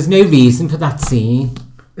no reason for that scene.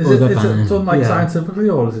 Is it done like scientifically,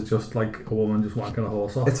 or is it just like a woman just wanking a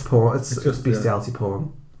horse off? It's porn. It's just bestiality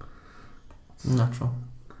porn. Natural.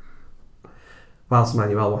 Whilst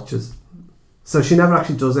Manuel watches. So she never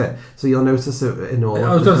actually does it. So you'll notice it in all.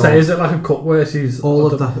 I was going to say, is it like a cut where she's all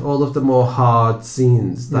of the more hard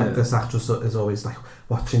scenes? Like this actress is always like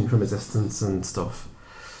watching from a distance and stuff.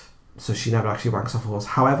 So she never actually wanks off a horse.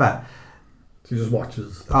 However, she just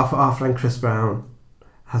watches. Our friend Chris Brown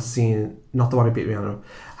has seen, not the one who beat Rihanna,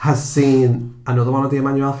 has seen another one of the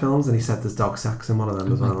Emmanuel films, and he said there's dog sex in one of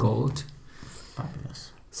them as well. Oh my God.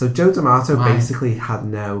 Fabulous. So Joe D'Amato basically had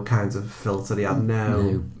no kind of filter. He had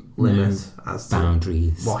no limit as to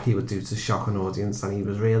boundaries, what he would do to shock an audience, and he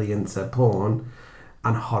was really into porn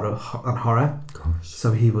and horror.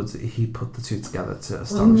 So he put the two together to astonish.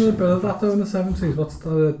 Wasn't there a bit of that though in the 70s? What's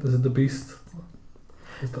the? Is it The Beast?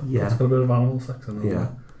 It's got a bit of animal sex in it. Yeah.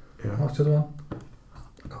 What's the other one?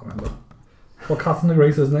 I can't remember. Well, Catherine the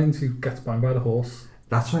Great, isn't it? And she gets banged by the horse.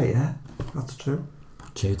 That's right. Yeah, that's true.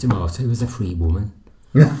 Joe D'Amato was a free woman.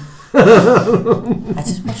 I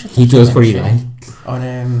just watched he does what he likes. On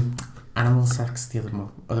animal sex the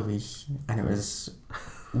other week, and it was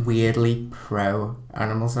weirdly pro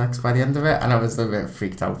animal sex by the end of it, and I was a bit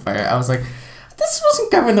freaked out by it. I was like, this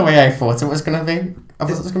wasn't going the way I thought it was going to be. I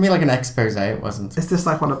thought it was going to be like an expose. It wasn't. Is this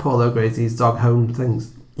like one of Paul O'Grady's dog home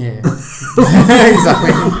things? Yeah.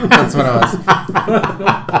 Exactly. That's what it was.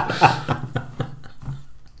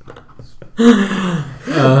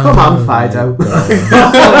 Come on, Fido.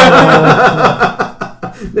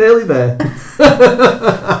 Nearly there.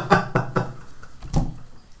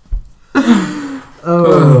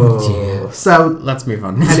 Oh dear. So let's move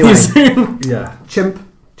on. Anyway, yeah.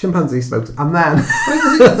 Chimpanzee smoked, and then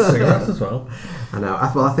cigarettes as well. I know.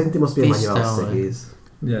 I think there must be Emmanuel ciggies.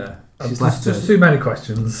 Yeah. She's left just too many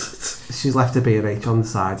questions. She's left a B&H on the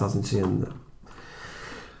side, hasn't she? And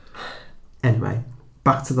anyway,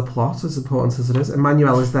 back to the plot, as important as it is.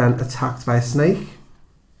 Emmanuel is then attacked by a snake.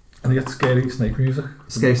 And you get scary snake music.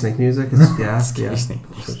 Scary snake music. It's, scary snake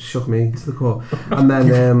music. It shook me to the core. And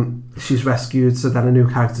then she's rescued. So then a new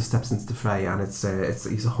character steps into the fray, and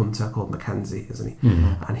he's a hunter called Mackenzie, isn't he?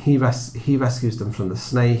 Mm-hmm. And he rescues them from the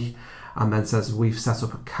snake, and then says, we've set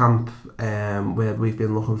up a camp where we've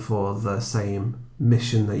been looking for the same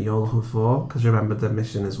mission that you're looking for. Because remember, the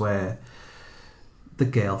mission is where the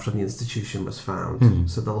girl from the institution was found. Mm-hmm.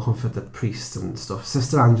 So they're looking for the priest and stuff.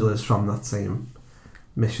 Sister Angela's from that same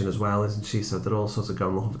mission as well, isn't she? So they're all sort of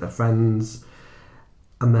going looking for their friends,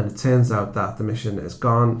 and then it turns out that the mission is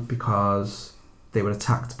gone because they were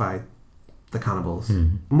attacked by the cannibals.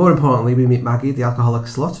 More importantly, we meet Maggie, the alcoholic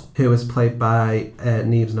slut, who is played by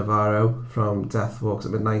Neves Navarro from Death Walks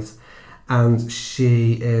at Midnight, and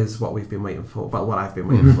she is what we've been waiting for, well, what I've been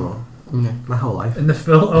waiting for my whole life. In the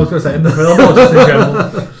film, I was going to say in the film or just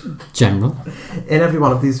in general? In every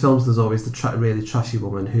one of these films there's always the really trashy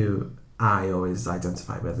woman who I always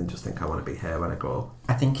identify with and just think I want to be her when I grow up.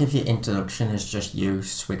 I think if your introduction is just you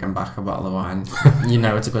swigging back a bottle of wine, you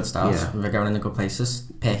know it's a good start. Yeah. We're going in the good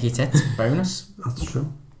places. Perky tits, bonus. That's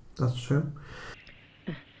true. That's true.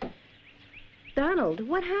 Donald,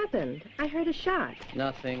 what happened? I heard a shot.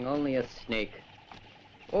 Nothing, only a snake.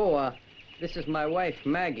 Oh, this is my wife,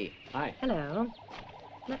 Maggie. Hi. Hello.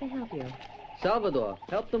 Let me help you. Salvador,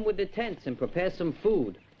 help them with the tents and prepare some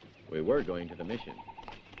food. We were going to the mission.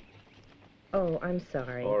 Oh, I'm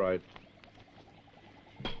sorry. All right.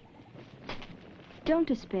 Don't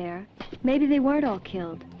despair. Maybe they weren't all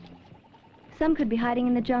killed. Some could be hiding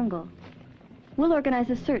in the jungle. We'll organize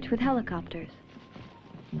a search with helicopters.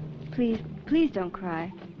 Please don't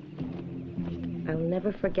cry. I'll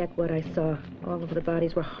never forget what I saw. All of the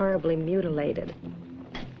bodies were horribly mutilated.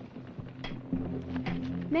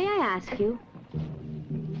 May I ask you,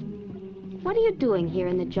 what are you doing here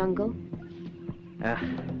in the jungle?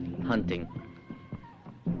 Hunting.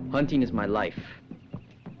 Hunting is my life.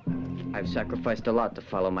 I've sacrificed a lot to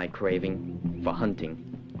follow my craving for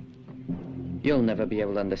hunting. You'll never be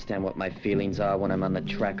able to understand what my feelings are when I'm on the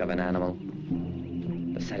track of an animal.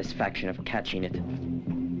 The satisfaction of catching it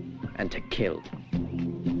and to kill.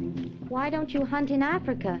 Why don't you hunt in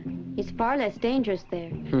Africa? It's far less dangerous there.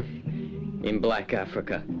 In Black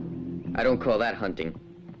Africa. I don't call that hunting.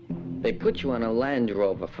 They put you on a Land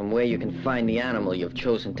Rover from where you can find the animal you've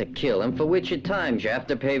chosen to kill, and for which at times you have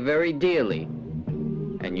to pay very dearly.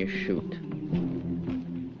 And you shoot.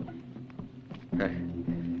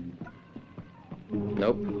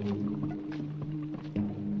 Nope.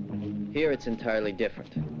 Here it's entirely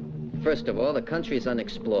different. First of all, the country is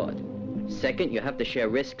unexplored. Second, you have to share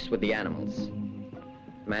risks with the animals.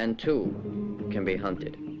 man too can be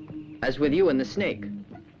hunted. As with you and the snake.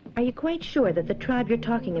 Are you quite sure that the tribe you're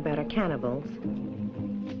talking about are cannibals?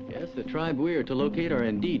 Yes, the tribe we are to locate are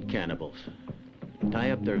indeed cannibals.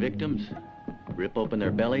 Tie up their victims, rip open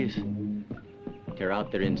their bellies, tear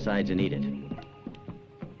out their insides and eat it.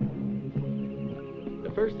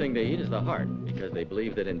 The first thing they eat is the heart, because they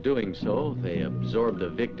believe that in doing so, they absorb the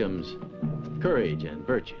victim's courage and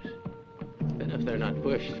virtues. Then if they're not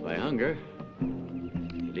pushed by hunger,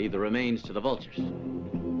 they leave the remains to the vultures.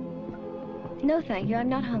 No, thank you. I'm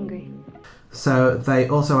not hungry. So they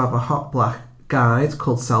also have a hot black guide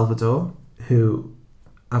called Salvador, who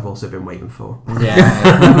I've also been waiting for.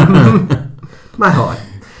 Yeah. My whole life.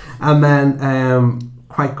 And then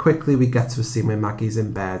quite quickly we get to a scene where Maggie's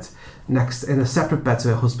in bed, next in a separate bed to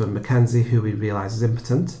her husband Mackenzie, who we realise is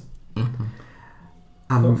impotent.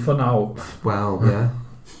 Mm-hmm. For now. Well, yeah.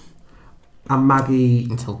 And Maggie...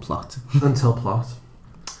 Until plot.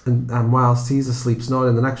 And whilst he's asleep snoring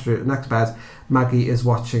in the next bed, Maggie is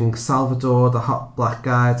watching Salvador, the hot black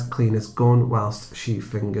guide, clean his gun whilst she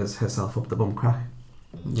fingers herself up the bum crack.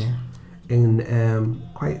 Yeah. In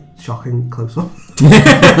quite shocking close-up.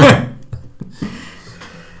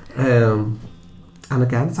 And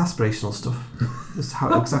again, it's aspirational stuff. It's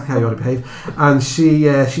exactly how you want to behave. And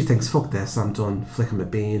she thinks, fuck this, I'm done flicking my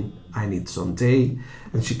bean. I need some D.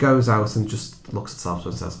 And she goes out and just looks at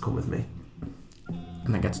Salvador and says, come with me.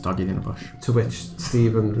 And then gets doggied in a bush. To which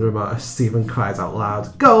Stephen cries out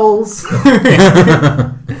loud, goals!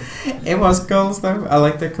 It was goals though. I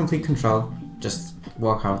like the complete control. Just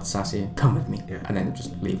walk out sassy, come with me, and then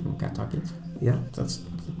just leave and get doggied. Yeah.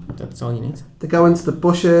 That's all you need. They go into the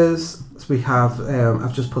bushes. So we have,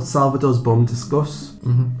 I've just put Salvador's bum discuss.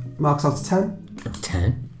 Mm-hmm. Marks out of 10.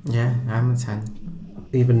 10? Yeah, I'm a 10.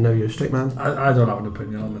 Even though you're a straight man. I don't have an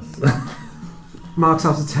opinion on this. Marks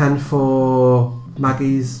out of 10 for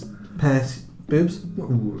Maggie's pet boobs.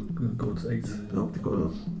 Ooh, good 8. Oh, they're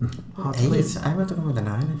good. Hard 8? to please. I would have gone with a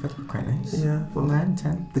 9. I thought they were quite nice. Yeah. Well, 9,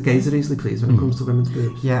 10. The gays are easily pleased when it comes to women's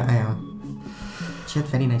boobs. Yeah, I am. She had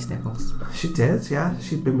very nice nipples. She did, yeah.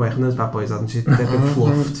 She'd been working those bad boys, hadn't she? They'd been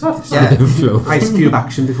fluffed. Yeah. Ice Cube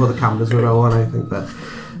action before the cameras were rolling, I think that.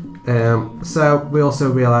 So we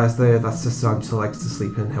also realised that Sister Angela likes to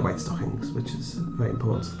sleep in her white stockings, which is very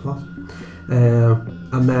important to the plot.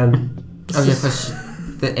 And then... Oh yeah, because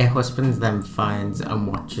her husband then finds and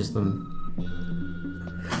watches them.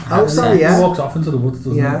 Oh, sorry, yeah. He walks off into the woods,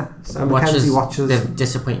 doesn't he? Yeah. So Mackenzie watches the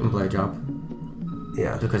disappointing blowjob.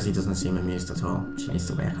 Yeah. Because he doesn't seem amused at all. She needs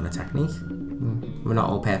to work on a technique. We're not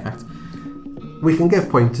all perfect. We can give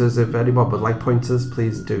pointers if anyone would like pointers.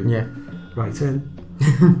 Please do. Yeah. Write in.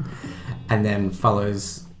 And then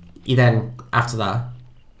follows. He then after that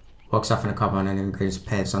walks off in a carbine and then goes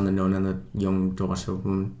pervs on the nun and the young daughter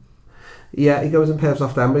woman. Yeah, he goes and pervs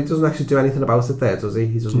off them, but he doesn't actually do anything about it there, does he?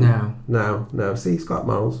 He doesn't. No. See, he's got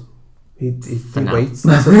morals. He waits.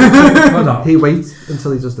 He waits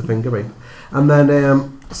until he does the finger rape. And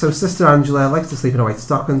then, so Sister Angela likes to sleep in her white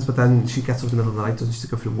stockings, but then she gets up in the middle of the night, doesn't she, to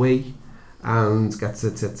go for a wee, and gets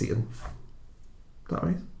her tits eaten. Is that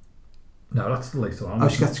right? No, that's later on. Oh,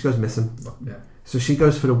 she goes missing. Yeah. So she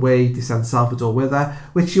goes for a wee, they send Salvador with her,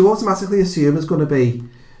 which you automatically assume is going to be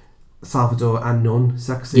Salvador and nun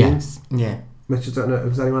sex scene. Yes. Yeah. Which I don't know,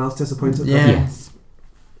 was anyone else disappointed? Yeah. Yes.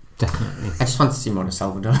 Definitely. I just want to see more of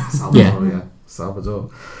Salvador. Salvador.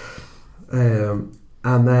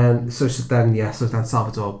 And then, so then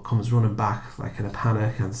Salvador comes running back like in a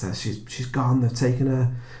panic and says she's gone, they've taken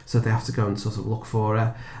her, so they have to go and sort of look for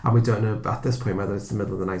her, and we don't know at this point whether it's the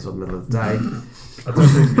middle of the night or the middle of the day. I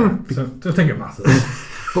don't think it matters.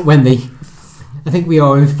 But I think we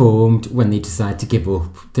are informed when they decide to give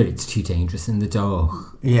up that it's too dangerous in the dark.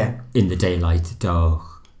 Yeah. In the daylight. So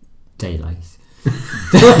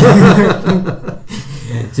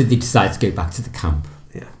they decide to go back to the camp.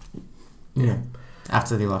 Yeah.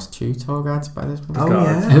 After they lost 2 tour guides by this point.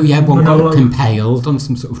 Oh yeah, one got impaled on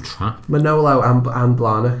some sort of trap. Manolo and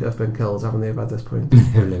Blarnock have been killed, haven't they, by this point?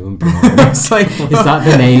 Manolo and Blarnock. Is that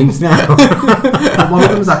the names now? One of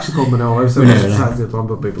them is actually called Manolo, so we decided one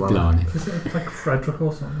would be Blarnock. Is it like Frederick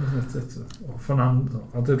or something, isn't it? Or Fernando.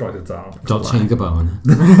 I did write it down. Dolce &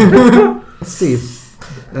 Gabbana. Steve.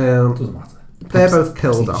 Doesn't matter. They're both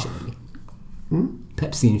killed off.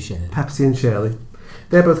 Pepsi and Shirley.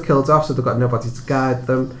 They're both killed off, so they've got nobody to guide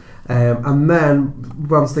them. And then,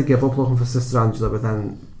 once they give up looking for Sister Angela, we're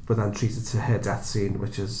then treated to her death scene,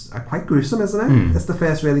 which is quite gruesome, isn't it? It's the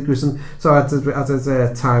first really gruesome. So I did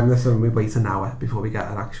time this, and we wait an hour before we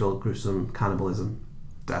get an actual gruesome cannibalism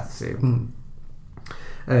death scene.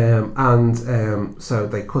 Mm. So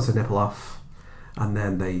they cut a nipple off, and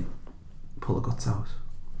then they pull the guts out.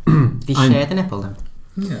 They share the nipple then?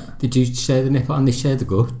 Yeah. They do share the nipple and they share the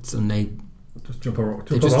guts and they jump around.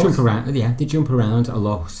 Jump around. Yeah, they jump around a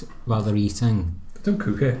lot while they're eating. Don't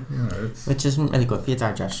cook it, which isn't really good for your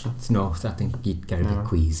digestion. It's not. I think you'd get a bit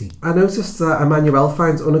queasy. I noticed that Emmanuel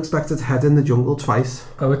finds unexpected head in the jungle twice.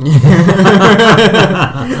 Oh, it's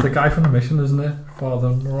the guy from the mission, isn't it? Father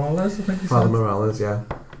Morales, I think he Father said. Morales, yeah.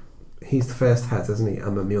 He's the first head, isn't he?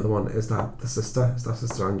 And then the other one is that the sister. Is that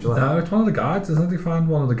Sister Angela? No, it's one of the guards, isn't it? They find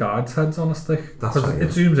one of the guards' heads on a stick. That's 'cause right, it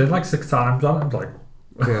zooms in like 6 times on it. I'm like,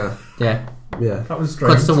 yeah. That was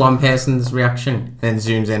strange. Cuts to one person's reaction, then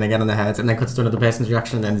zooms in again on the head, and then cuts to another person's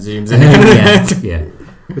reaction, and then zooms in again on the head. Yeah.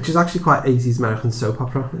 Which is actually quite 80s American soap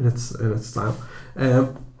opera in its style.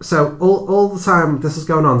 So all the time this is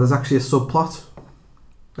going on, there's actually a subplot.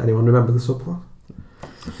 Anyone remember the subplot?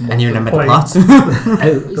 And you remember the plot?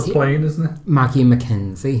 The plane, isn't it? Maggie and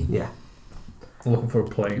Mackenzie. Yeah. Looking for a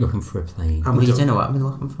plane. Looking for a plane. And we don't know what we're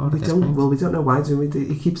looking for. We don't know why, do we?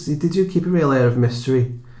 He did you keep a real air of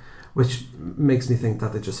mystery, which makes me think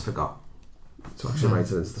that they just forgot to actually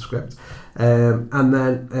write it into the script. And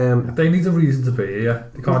then they need a reason to be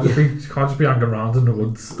here. They can't just be hanging around in the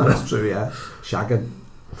woods. That's true, yeah. Shagging.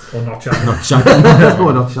 Or not shagging. Not shagging.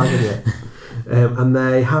 Or not shagging, yeah. And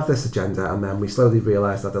they have this agenda, and then we slowly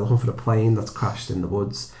realise that they're looking for a plane that's crashed in the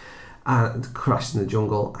woods and crashed in the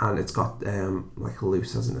jungle, and it's got like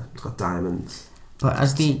loose, hasn't it? It's got diamonds. But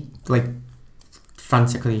as they like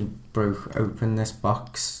frantically broke open this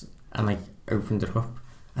box and like opened it up,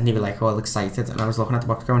 and they were like all excited, and I was looking at the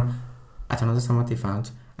box going, I don't understand what they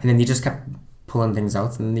found. And then they just kept pulling things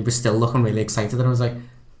out, and they were still looking really excited, and I was like,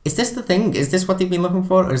 is this the thing? Is this what they've been looking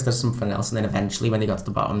for, or is there something else? And then eventually when they got to the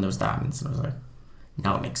bottom, there was diamonds, and I was like,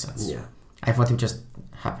 now it makes sense. Yeah. I thought they were just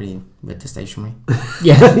happy with the stationery.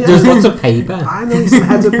 Yeah, there's lots of paper. I need some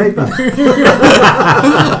heads of paper.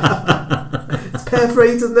 It's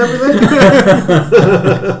perforated and everything.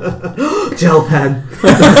 Gel pen.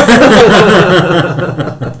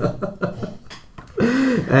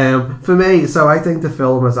 For me, so I think the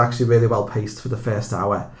film is actually really well paced for the first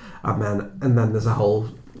hour, and then there's a whole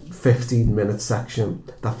 15-minute section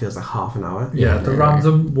that feels like half an hour. Yeah, the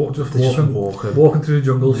random walking through the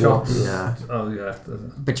jungle shots. Yeah. Oh yeah.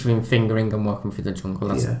 Between fingering and walking through the jungle,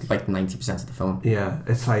 that's like 90% of the film. Yeah,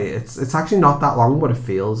 it's like it's actually not that long, but it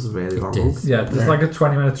feels really long. Yeah, there's like a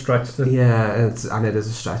 20-minute stretch. Yeah, and it is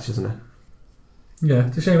a stretch, isn't it? Yeah,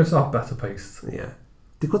 it's a shame it's not better paced. Yeah,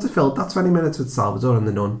 they could have filled that 20 minutes with Salvador and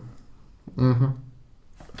the Nun. Mm-hmm.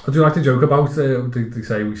 I do like to joke about they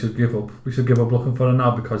say we should give up looking for her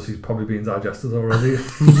now because she's probably being digested already.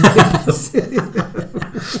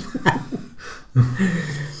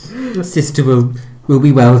 Sister will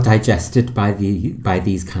be well digested by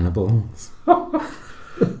these cannibals.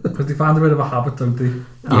 Because they find a bit of a habit, don't they?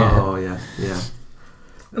 Yeah. Oh yeah.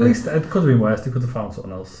 At least it could have been worse. They could have found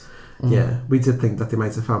something else. Yeah, we did think that they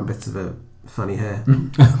might have found bits of her funny hair.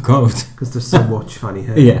 Oh God! Because there's so much funny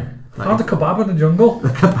hair. Yeah. Like, found a kebab in the jungle.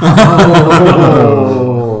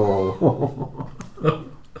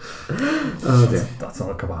 Oh dear. That's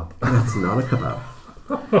not a kebab. That's not a kebab.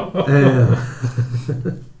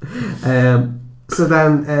 So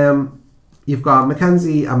then you've got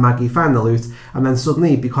Mackenzie and Maggie find the loot, and then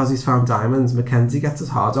suddenly, because he's found diamonds, Mackenzie gets his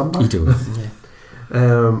hard on back. He does. Yeah.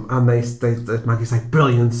 And Maggie's like,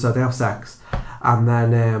 brilliant, so they have sex. And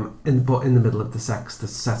then in the middle of the sex, they're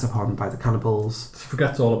set upon by the cannibals. She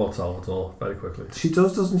forgets all about Salvador very quickly. She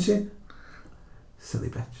does, doesn't she? Silly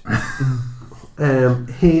bitch.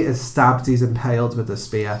 He is stabbed, he's impaled with a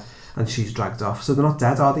spear, and she's dragged off. So they're not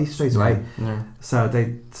dead, are they, straight away? No. So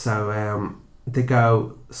they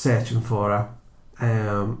go searching for her.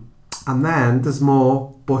 And then there's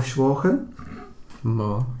more bushwalking.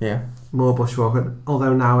 More bushwalking.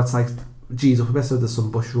 Although now it's like G's up a bit, so there's some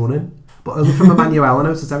bush running. But only from Emmanuel, I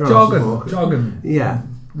noticed everyone else is walking. Jogging. Yeah.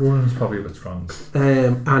 Running's probably a bit strong.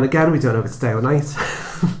 And again, we don't know if it's day or night.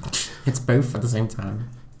 It's both at the same time.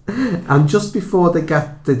 And just before they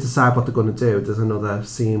decide what they're going to do, there's another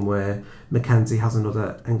scene where Mackenzie has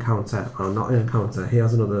another encounter, or not an encounter, he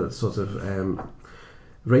has another sort of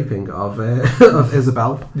raping of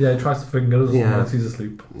Isabel. Yeah, he tries to finger her while she's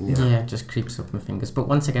asleep. Yeah, just creeps up my fingers. But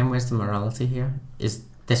once again, where's the morality here? Is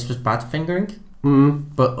this was bad fingering?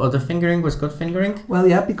 But other fingering was good fingering? Well,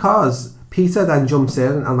 yeah, because Peter then jumps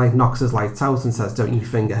in and like knocks his lights out and says, don't you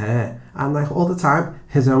finger her. And like all the time,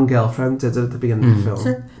 his own girlfriend did it at the beginning of the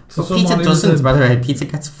film. So Peter doesn't, by the way. Peter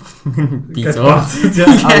gets beat up. Battered, He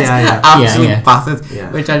gets absolutely battered,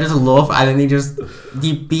 Yeah. which I just love. And then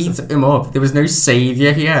he beats him up. There was no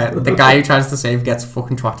saviour here. The guy who tries to save gets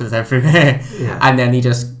fucking twatted everywhere. Yeah. And then he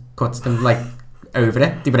just cuts them like over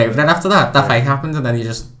it. They were over it after that. That fight happened, and then you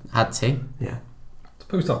just had tea. Yeah.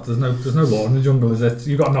 Suppose that there's no law in the jungle, is it?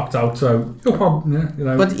 You got knocked out, so you're probably, you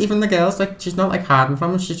know. But even the girls, like, she's not like hiding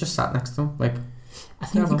from him. She's just sat next to him, like. I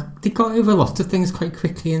think they got over lots of things quite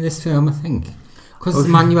quickly in this film. I think because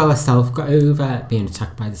Manuel herself got over being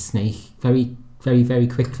attacked by the snake very, very, very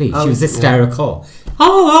quickly. She was hysterical. Yeah.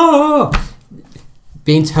 Oh!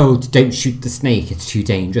 Being told don't shoot the snake, it's too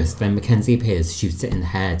dangerous. Then Mackenzie appears, shoots it in the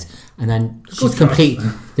head, and then she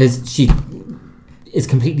is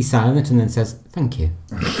completely silent and then says thank you.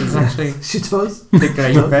 It's actually she does the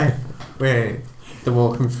great bit where they're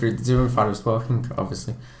walking through, they're doing forest walking,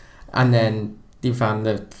 obviously, and then they found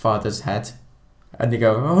the father's head, and they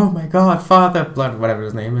go, oh my god, father, blood, whatever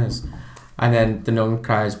his name is, and then the nun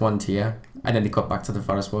cries one tear, and then they cut back to the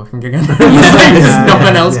forest walking again. There's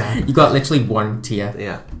nothing else. Yeah. You got literally one tear.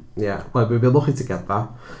 Yeah. Well, we'd be lucky to get that.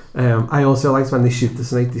 I also liked when they shoot the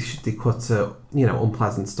snake, they cut to,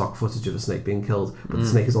 unpleasant stock footage of a snake being killed, but the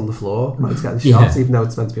snake is on the floor, and it's getting shot, even though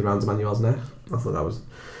it's meant to be around Emmanuel's neck. I thought that was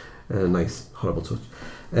a nice, horrible touch.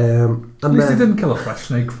 And at least they didn't kill a fresh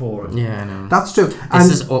snake for it. Yeah, I know. That's true. This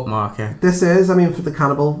is upmarket. This is, for the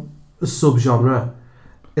cannibal subgenre,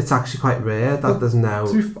 it's actually quite rare that there's now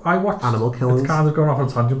I watched animal killings. It's kind of going off on a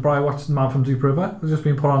tangent, but I watched The Man from Deep River. It's just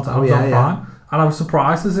been put onto Amazon Prime. And I was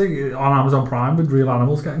surprised to see on Amazon Prime with real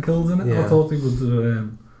animals getting killed in it. I thought they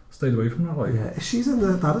would stayed away from that. Like. Yeah, she's in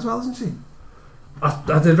that as well, isn't she?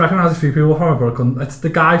 I did recognise a few people from it, but I couldn't. It's the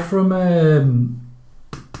guy from...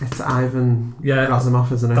 it's Ivan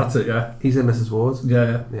Razumov, isn't it? That's it, yeah. He's in Mrs. Ward.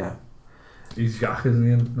 Yeah. He's Jack, isn't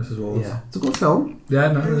he, in Mrs. Ward? Yeah. It's a good film.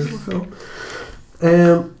 Yeah, no, it's a good film.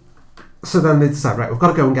 So then they decide, right, we've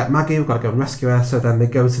got to go and get Maggie, we've got to go and rescue her. So then they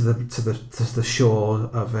go to the shore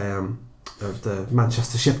of the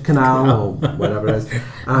Manchester Ship Canal or whatever it is,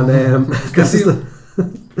 and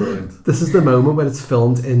this is the moment when it's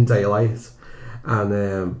filmed in daylight,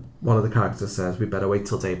 and one of the characters says, "We better wait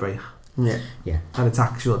till daybreak." Yeah. And it's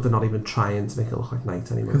actual. They're not even trying to make it look like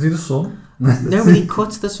night anymore. Is he the sun? No, but he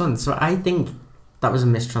cuts the sun. So I think that was a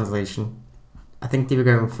mistranslation. I think they were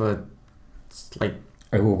going for like.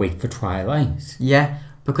 We'll wait for twilight. Yeah,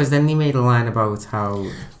 because then they made a line about how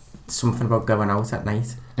something about going out at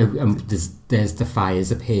night. There's the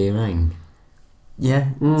fires appearing. Yeah,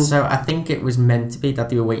 so I think it was meant to be that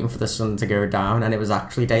they were waiting for the sun to go down, and it was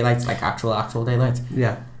actually daylight, like actual daylight.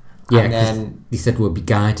 Yeah. Yeah, and then they said we'll be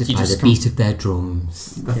guided by the beat of their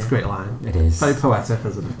drums. That's a great line. It is. Very poetic,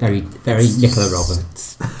 isn't it? Very Nicola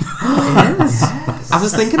Roberts. It is. I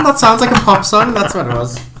was thinking that sounds like a pop song, that's what it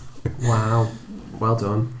was. Wow. Well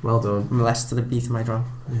done. I'm less to the beat of my drum.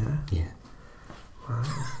 Yeah. Wow.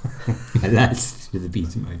 Less to the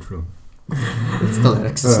beat of my drum. It's the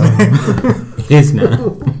lyrics, isn't it? It is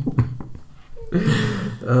now.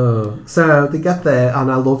 So they get there,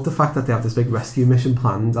 and I love the fact that they have this big rescue mission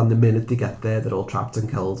planned, and the minute they get there, they're all trapped and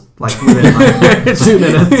killed. Like within 2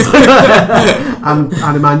 minutes.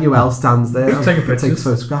 and Emmanuel stands there and takes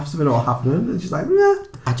photographs of it all happening, and she's like, "Yeah."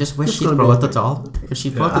 I just wish she'd brought the doll. If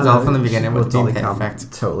she'd brought the doll from the beginning, it would have been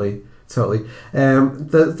perfect. Totally.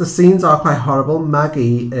 The scenes are quite horrible.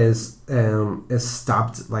 Maggie is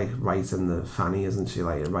stabbed like right in the fanny, isn't she?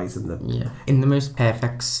 Like right in the in the most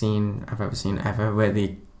perfect scene I've ever seen where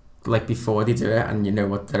they like before they do it and you know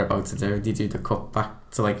what they're about to do, they do the cut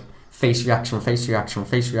back to like face reaction, funny.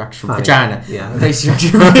 Vagina. Yeah. Face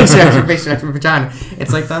reaction, vagina.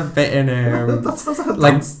 It's like that bit in that sounds like a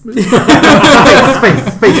like dance.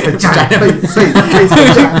 face vagina. Face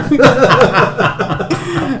vagina.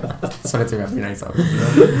 That's what I do every night.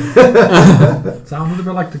 Sounds a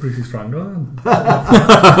bit like the Greasy Strangler.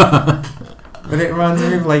 But it reminds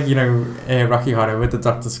me of like, Rocky Horror with the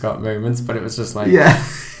Dr. Scott moments, but it was just like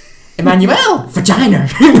Emmanuel, vagina.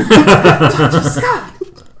 Dr. Scott.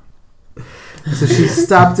 So she's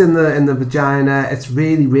stabbed in the vagina. It's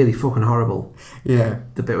really, really fucking horrible. Yeah.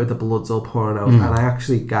 The bit with the blood's all pouring out. And I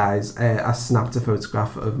actually, guys, I snapped a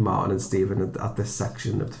photograph of Martin and Stephen at this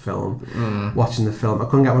section of the film, watching the film. I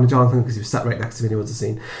couldn't get one of Jonathan because he was sat right next to me and he was the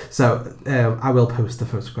scene. So I will post the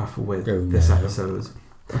photograph with this episode.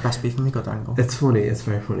 It must be from a good angle. It's funny. It's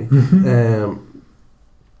very funny.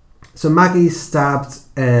 So Maggie's stabbed.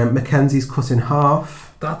 Mackenzie's cut in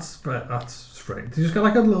half. That's strange. You just get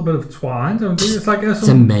like a little bit of twine, don't you? It's like it's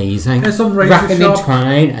amazing. Wrap him in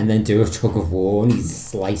twine and then do a tug of war, and he's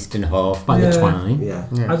sliced in half by the twine. Yeah.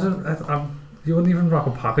 You wouldn't even wrap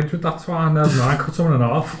a package with that twine. I cut someone in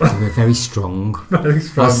half. They were very strong. Very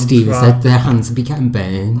strong. As Steve said, their hands would be getting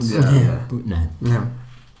burned. Yeah. But no.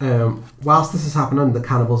 Whilst this is happening, the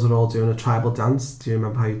cannibals are all doing a tribal dance. Do you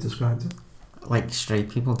remember how you described it? Like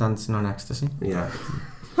straight people dancing on ecstasy. Yeah.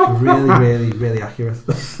 Really accurate.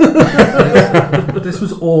 This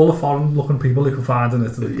was all the foreign-looking people they could find in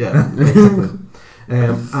Italy. Yeah, exactly.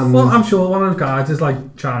 Well, I'm sure one of those guys is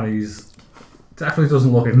like Chinese. Definitely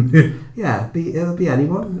doesn't look in. Yeah, it'll be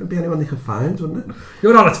anyone. It'll be anyone they could find, wouldn't it?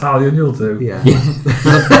 You're not Italian, you'll do. Yeah.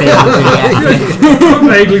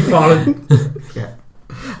 Vaguely foreign. Yeah.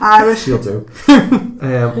 Irish, you'll do.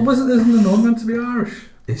 But isn't the nun meant to be Irish?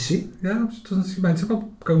 Is she? Yeah, doesn't she mention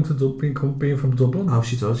about going to Dublin, being from Dublin? Oh,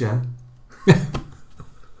 she does, yeah.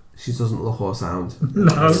 She doesn't look or sound.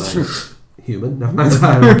 No. Human, never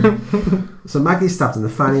mind. So Maggie's stabbed in the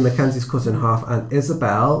fanny, Mackenzie's cut in half, and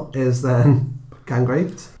Isabel is then gang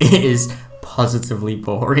raped. It is positively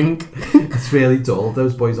boring. It's really dull.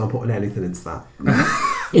 Those boys aren't putting anything into that.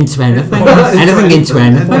 Into anything. Anything into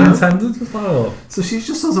anything. Unintended as well. So she's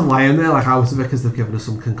just sort of lying there like out of it because they've given her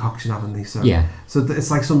some concoction, haven't they? So yeah. So it's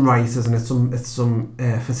like some rites, isn't it? It's some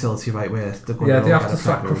fertility rite where they're going they have to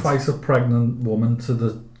sacrifice a pregnant woman to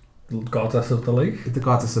the goddess of the lake. The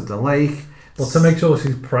goddess of the lake. But to make sure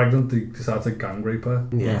she's pregnant, they decide to gang rape her.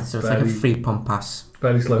 Yeah, so it's like a free pump pass.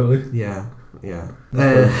 Very slowly. Yeah.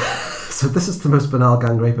 So this is the most banal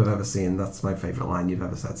gang rape I've ever seen. That's my favourite line you've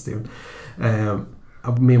ever said, Stephen.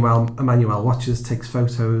 Meanwhile, Emmanuel watches, takes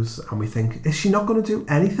photos, and we think, is she not going to do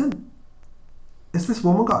anything? Is this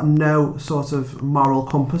woman got no sort of moral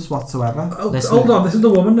compass whatsoever? Hold on, this is the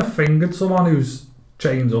woman that fingered someone who's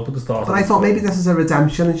chained up at the start. But I thought maybe this is a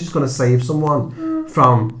redemption and she's going to save someone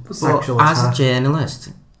from sexual attack. As a journalist,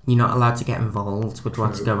 you're not allowed to get involved with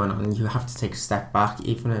what's going on. You have to take a step back,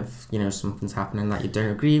 even if something's happening that you don't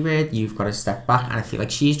agree with. You've got to step back, and I feel like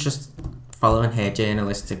she's just following her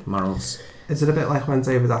journalistic morals. Is it a bit like when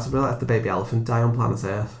David Attenborough let the baby elephant die on planet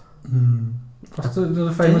Earth? That's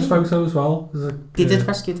the famous photo as well. They did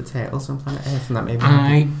rescue the turtles on planet Earth, and that maybe.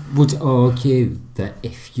 I would argue that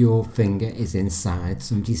if your finger is inside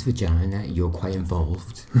somebody's vagina, you're quite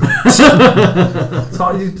involved. There's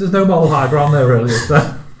no moral high ground there, really, is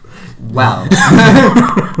there? Well,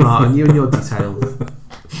 Martin, you and your details.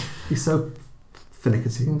 You're so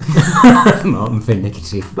finicky. Martin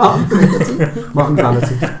Finicky. Martin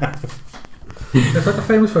Vanity. It's like the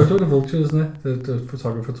famous photo of the vulture, isn't it? The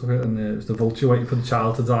photographer took it, and it was the vulture waiting for the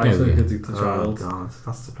child to die so he could eat the child. Oh God,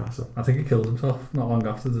 that's depressing. I think he killed himself not long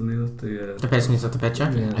after, didn't he? The person who took the picture?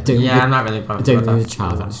 Yeah, I'm not really bothered. I don't think the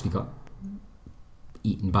child actually got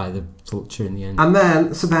eaten by the vulture in the end. And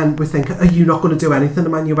then we think, are you not going to do anything,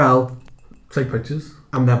 Emmanuel? Take pictures.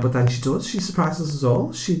 But then she does. She surprises us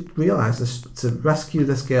all. She realises to rescue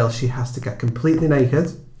this girl, she has to get completely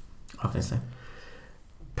naked. Obviously.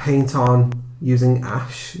 Paint on, using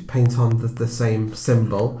ash, paint on the same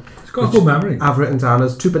symbol. She's got a good memory. I've written down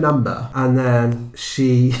as Tupanamba. And then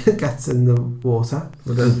she gets in the water.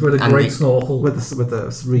 With a great snorkel. With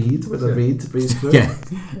a reed to breathe through. Yeah.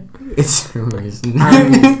 It's amazing.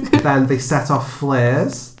 And then they set off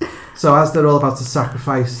flares. So as they're all about to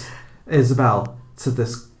sacrifice Isabel to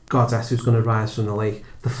this goddess who's going to rise from the lake,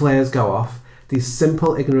 the flares go off. These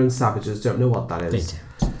simple, ignorant savages don't know what that is. They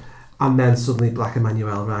don't. And then suddenly Black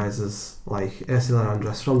Emmanuel rises like Ursula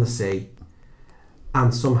Andress from the sea,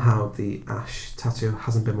 and somehow the ash tattoo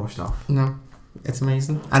hasn't been washed off. No, it's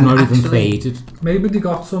amazing. It's not even faded. Maybe they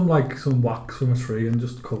got some wax from a tree and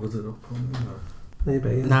just covered it up.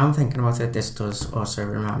 Maybe. Yeah. Now I'm thinking about it, this does also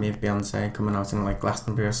remind me of Beyonce coming out in like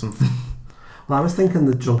Glastonbury or something. Well, I was thinking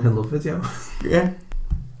the Drunken Love video. Yeah.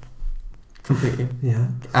 Completely. Yeah.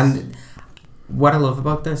 And what I love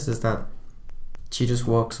about this is that she just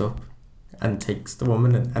walks up and takes the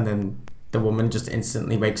woman, and then the woman just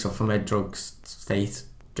instantly wakes up from her drug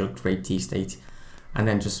rape tea state, and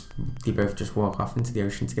then they both just walk off into the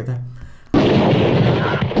ocean together.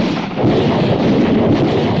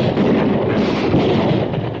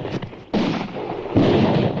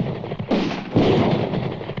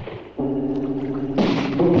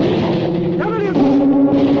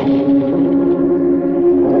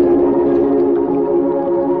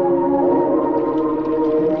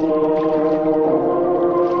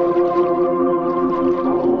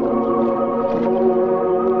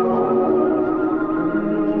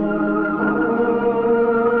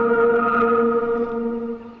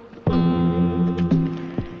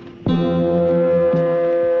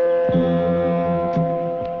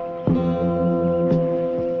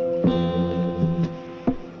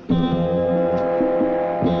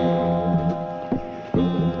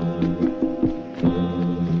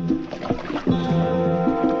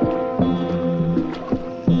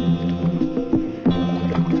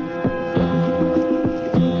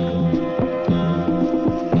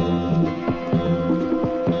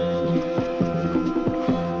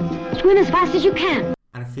 Swim as fast as you can.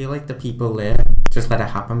 And I feel like the people there just let it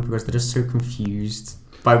happen because they're just so confused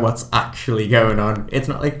by what's actually going on. It's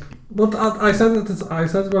not like... But I said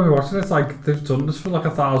when we were watching it, it's like they've done this for like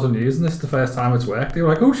 1,000 years and this is the first time it's worked. They were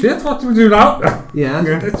like, oh shit, what do we do now? Yeah.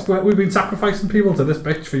 We've been sacrificing people to this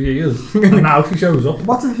bitch for years and now she shows up.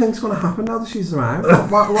 What do you think's going to happen now that she's arrived?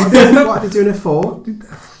 What are they doing it for?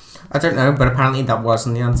 I don't know, but apparently that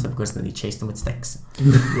wasn't the answer because then he chased them with sticks.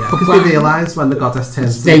 Yeah, because they realised when the goddess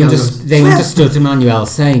turns... They understood Emmanuel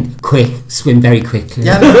saying, quick, swim very quickly.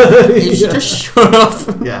 Yeah, you should just shut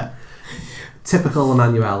up. Yeah. Typical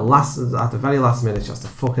Emmanuel. At the very last minute, just to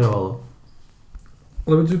fuck it all up.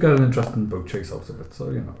 Well, we do get an interesting boat chase out of it, so,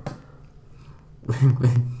 you know.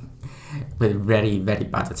 With very, very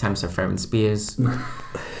bad attempts at throwing spears.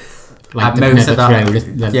 Like they've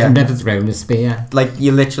never thrown a spear. Like,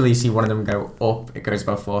 you literally see one of them go up, it goes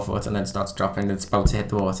about 4 foot, and then starts dropping, and it's about to hit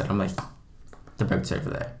the water. I'm like, the boat's over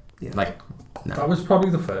there. Yeah. Like, no. That was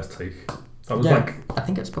probably the first take. That was I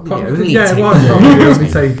think it was probably the only take. Yeah, it was probably the only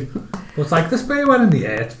take. But it's like, the spear went in the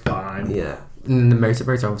air, it's fine. Yeah. And the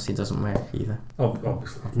motorboat obviously doesn't work either.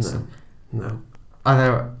 Obviously. No.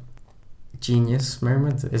 Other genius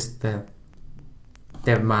moment is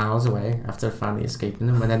they're miles away after finally escaping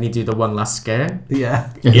them, and then they do the one last scare.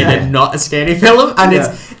 Yeah. Yeah. Not a scary film, and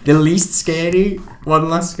it's the least scary one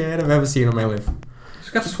last scare I've ever seen in my life.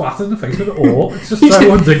 She gets swatted in the face with it all. It's just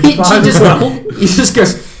so undignified as well. He just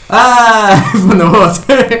goes, from the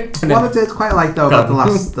water. What I did quite like though about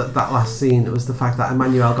that last scene was the fact that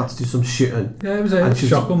Emmanuel got to do some shooting. Yeah, it was a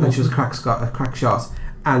shotgun. And she was a crack shot,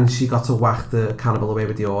 and she got to whack the cannibal away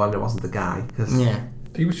with the oar, and it wasn't the guy.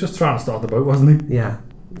 He was just trying to start the boat, wasn't he? Yeah,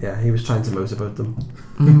 he was trying to motorboat them.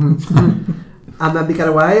 And then they get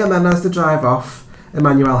away, and then as they drive off,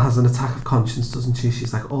 Emmanuel has an attack of conscience, doesn't she?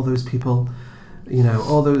 She's like, all those people, you know,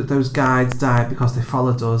 all those guides died because they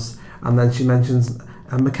followed us. And then she mentions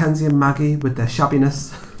Mackenzie and Maggie with their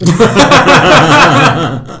shabbiness.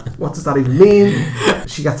 What does that even mean?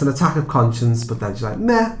 She gets an attack of conscience, but then she's like,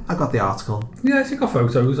 meh, I got the article. Yeah, she got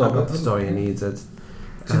photos of it. I got the story I needed.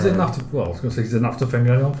 She didn't have to. Well, I was going to say she didn't have to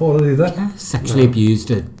finger anyone for it either. Sexually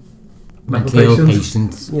abused mentally ill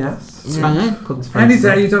patients. Yes. It's fine. Any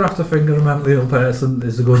day you don't have to finger a mentally ill person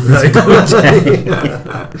is a good day.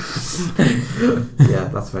 Yeah,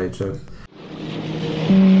 that's very true.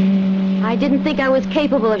 I didn't think I was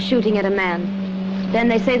capable of shooting at a man. Then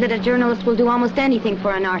they say that a journalist will do almost anything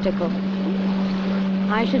for an article.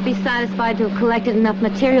 I should be satisfied to have collected enough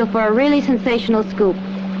material for a really sensational scoop.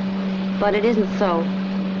 But it isn't so.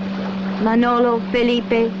 Manolo,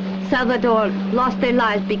 Felipe, Salvador lost their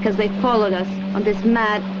lives because they followed us on this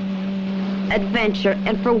mad adventure.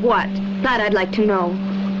 And for what? That I'd like to know.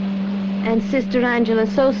 And Sister Angela,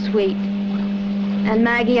 so sweet. And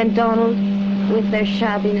Maggie and Donald with their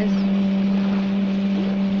shabbiness.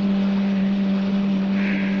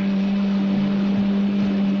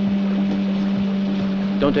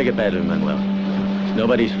 Don't take it badly, Manuel. It's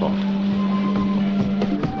nobody's fault.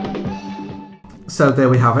 So there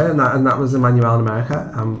we have it, and that was Emmanuel in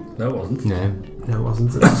America. No, it wasn't. No, it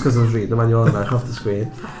wasn't. It's just because I was reading Emmanuel in America off the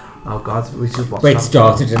screen. Oh God, we should watch. Wait, it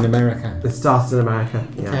started in America. It started in America.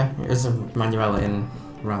 Yeah, it was Emmanuel in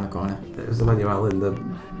around the corner. It was Emmanuel in the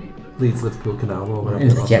Leeds-Liverpool Canal or whatever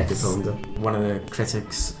it was. Yes. One of the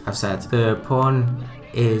critics have said the porn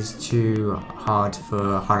is too hard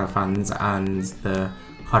for horror fans and the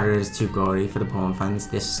horror is too gory for the porn fans.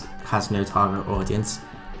 This has no target audience.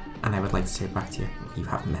 And I would like to say back to you, you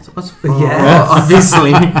haven't met us before. Yeah,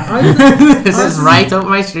 obviously. This is right up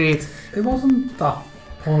my street. It wasn't that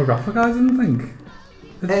pornographic, I didn't think.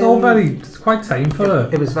 It's quite tame for her.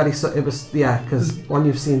 It was because when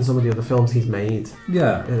you've seen some of the other films he's made.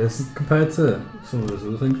 Yeah, it is. Compared to some of those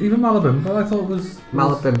other things. Even Malabimbo, I thought was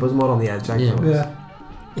more on the edge, I thought. Yeah.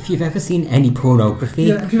 If you've ever seen any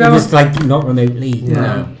pornography, it was like not remotely.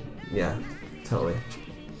 Yeah, totally.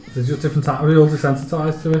 There's just different times. We all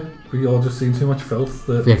desensitised to it. We all just seen too much filth.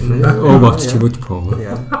 Or watch too much porn.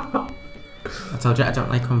 Yeah. I told you I don't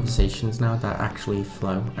like conversations now that actually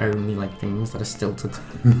flow. I only like things that are stilted.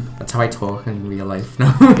 That's how I talk in real life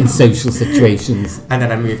now. In social situations. And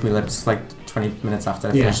then I move my lips like 20 minutes after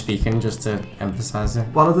I finish speaking just to emphasise it.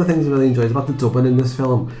 One of the things I really enjoyed about the dubbing in this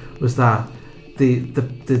film was that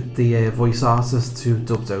the voice artists who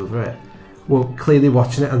dubbed over it were clearly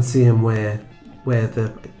watching it and seeing where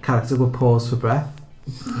the character would pause for breath.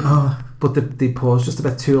 But they pause just a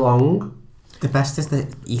bit too long. The best is the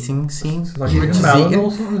eating scene. Like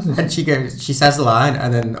and she says a line,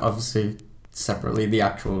 and then obviously separately the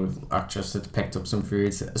actual actress had picked up some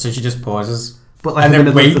food, so she just pauses But like and in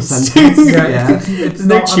then the middle of the waits. sentence. Yeah. It's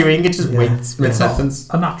not chewing, it just waits mid-sentence.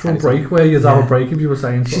 A natural break where you'd have a break if you were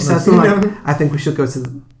saying She something. says something like, I think we should go to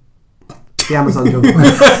the Amazon jungle.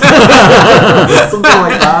 Something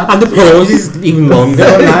like that. And the pause is even longer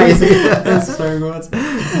than that, isn't it? That's so good.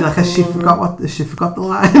 Like, has she forgot the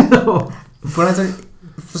line? But I don't,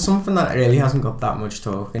 for something that really hasn't got that much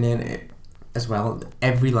talking in it as well,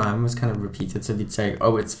 every line was kind of repeated. So they'd say,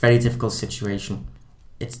 oh, it's a very difficult situation.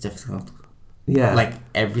 It's difficult. Yeah. Like,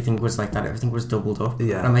 everything was like that. Everything was doubled up.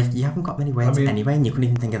 Yeah. And I'm like, you haven't got many words anyway, and you couldn't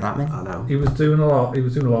even think of that many. I know. He was doing a lot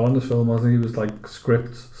on this film, wasn't he? He was like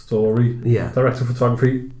script, story, director of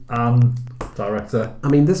photography, and director. I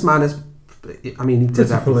mean, this man is... I mean, he did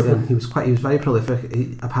Pretty everything. prolific. He was very prolific.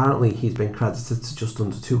 Apparently, he's been credited to just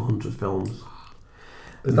under 200 films.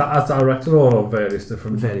 Is that as director or various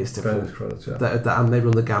different credits? Yeah. And they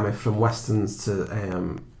run the gamut from westerns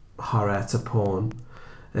to horror to porn.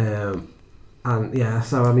 And yeah,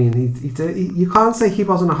 so I mean, he did. You can't say he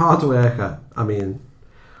wasn't a hard worker. I mean,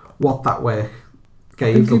 what that work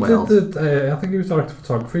gave the world. I think he was director of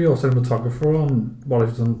photography or cinematographer on what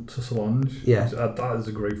he's done to Solange. Yeah. That is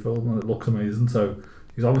a great film and it looks amazing. So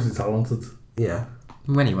he's obviously talented. Yeah.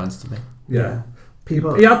 When he wants to be. Yeah.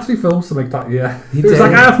 People. He had 3 films to make that year. He was did.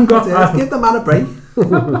 like, I haven't got that. Give the man a break.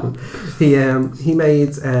 He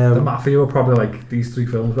made the Mafia were probably like, these 3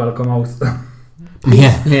 films better come out.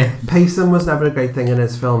 Yeah. Pacing was never a great thing in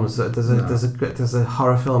his films. There's a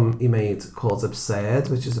horror film he made called Absurd,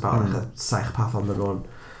 which is about like a psychopath on the run,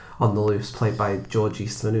 on the loose, played by George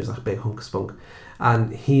Eastman, who's like a big hunk of spunk.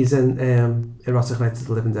 And he's in Erotic Night of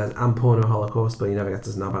the Living Dead and Porno Holocaust, but he never gets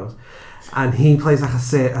his nab out. And he plays like a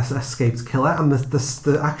escaped killer, and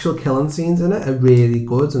the actual killing scenes in it are really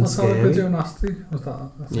good and scary. What's that Video Nasty? Was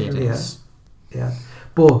that? Yeah.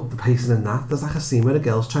 But the pacing in that, there's like a scene where a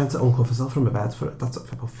girl's trying to uncuff herself from a bed that's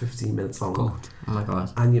for about 15 minutes long. God. Oh my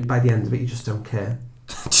god. And by the end of it, you just don't care.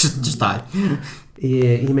 just die.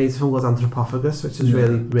 He made a film called Anthropophagus, which is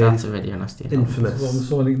really That's a Video Nasty. infamous. It's one with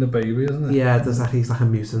someone eating a baby, isn't it? Yeah, he's like a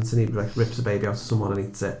mutant, and he like rips a baby out of someone and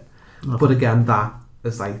eats it. But again, that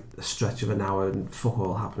is like a stretch of an hour and fuck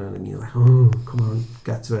all happening, and you're like, oh, come on,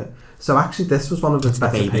 get to it. So actually, this was one of the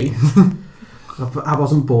better paid. I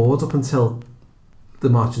wasn't bored up until the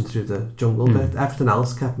marching through the jungle bit. Everything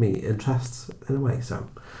else kept me interested in a way. So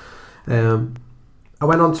I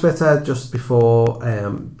went on Twitter just before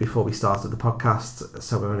we started the podcast,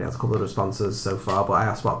 so we've only had a couple of responses so far, but I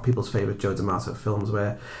asked what people's favourite Joe D'Amato films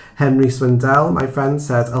were. Henry Swindell, my friend,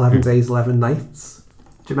 said 11 Days, 11 Nights.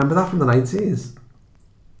 Do you remember that from the 90s?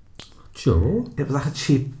 Sure. It was like a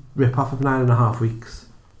cheap rip-off of 9.5 Weeks.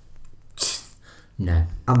 No.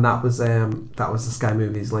 And that was the Sky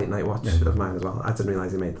Movies late night watch of mine as well. I didn't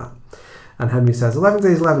realise he made that. And Henry says 11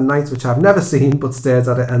 Days, 11 Nights, which I've never seen, but stared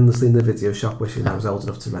at it endlessly in the video shop, wishing I was old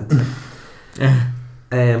enough to rent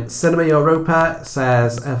it. Cinema Europa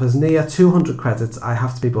says if there's near 200 credits, I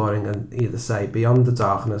have to be boring and either say Beyond the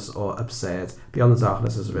Darkness or Absurd. Beyond the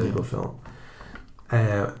Darkness is a really good film.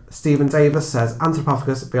 Stephen Davis says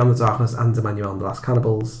Anthropophagus, Beyond the Darkness, and Emmanuel and the Last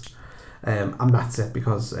Cannibals. And that's it,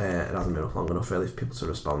 because it hasn't been up long enough really for people to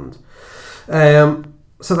respond. So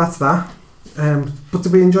that's that. But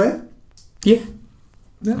did we enjoy it? Yeah.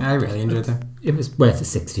 I really enjoyed it. It was worth a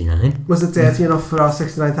 69. Was it dirty enough for our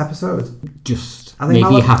 69th episode? Just I think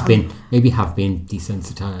maybe have been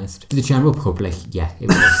desensitised. For the general public, yeah, it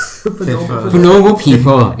was. For normal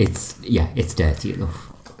people, it's dirty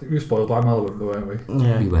enough. I think we were spoiled by Malabimba, weren't we?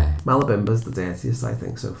 Yeah. We were. Malabimba's the dirtiest, I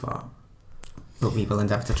think, so far. But we will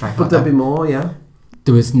endeavour to try But harder. there'll be more, yeah.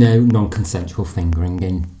 There was no non-consensual fingering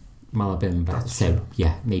in Malabimba, That's so true.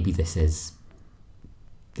 yeah, maybe this is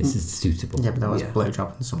suitable. Yeah, but there was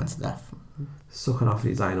blowjobbing someone to death. Sucking off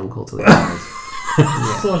his own uncle to the eyes.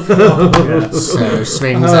 So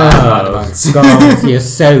swings God, you're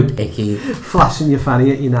so picky. Flashing your fanny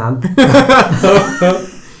at your nan.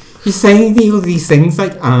 You're saying all these things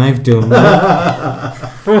like I've done.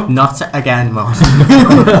 Not again, Martin.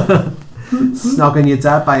 Snogging your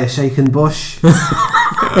dad by a shaken bush.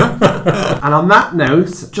 And on that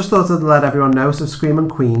note, just thought I'd let everyone know, so Screaming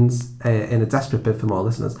Queens, in a desperate bid for more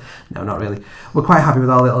listeners, no, not really, we're quite happy with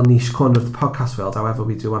our little niche corner of the podcast world. However,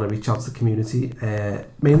 we do want to reach out to the community,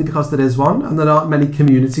 mainly because there is one, and there aren't many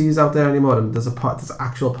communities out there anymore, and there's an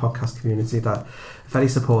actual podcast community that very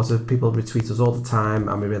supportive. People retweet us all the time,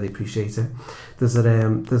 and we really appreciate it. There's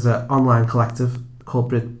an online collective called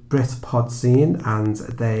Brit Pod Scene, and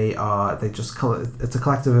it's a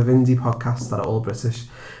collective of indie podcasts that are all British,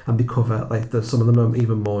 and we cover some of them are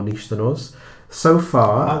even more niche than us. So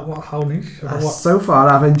far, how niche? So far,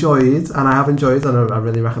 I have enjoyed, and I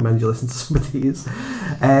really recommend you listen to some of these.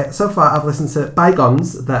 So far, I've listened to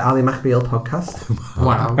Bygones, the Ali McBeal podcast.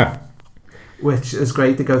 Wow. Which is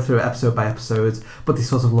great. They go through it episode by episode, but they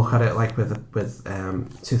sort of look at it like with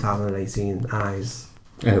 2018 eyes.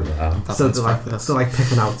 Oh wow! So they're like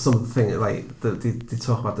picking out some of the things, like they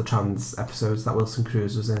talk about the trans episodes that Wilson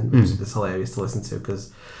Cruz was in, which is hilarious to listen to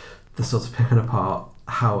because they're sort of picking apart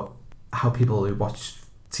how people who watch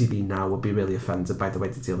TV now would be really offended by the way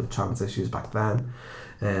they deal with trans issues back then.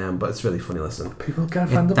 But it's really funny. Listen, people get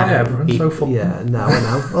offended by everything. So fun. Yeah, no, I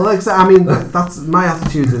know. Well, like I mean, that's my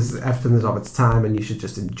attitude. Is everything is of its time, and you should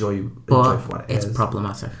just enjoy for what it is. It's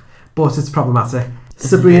problematic. But it's problematic.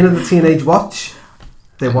 Sabrina the Teenage Watch.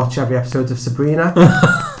 They watch every episode of Sabrina.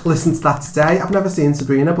 Listen to that today. I've never seen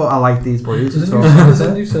Sabrina, but I like these boys. There's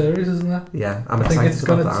a new series, isn't there? Yeah, I'm I excited think it's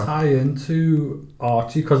going to about that. tie into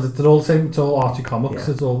Archie because they're all the same. It's all Archie comics.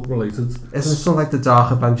 Yeah. It's all related. Isn't it something like the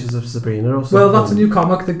Dark Adventures of Sabrina or something? Well, that's a new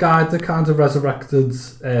comic. The guy that kind of resurrected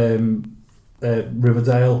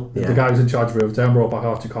Riverdale. Yeah. The guy who's in charge of Riverdale and brought back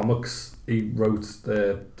Archie Comics. He wrote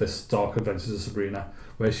this Dark Adventures of Sabrina,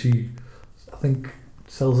 where she, I think,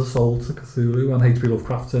 sells her soul to Cthulhu and H.P.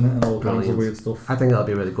 Lovecraft's in it and all kinds of weird stuff. I think that'll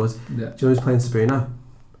be really good. Yeah. Do you know who's playing Sabrina?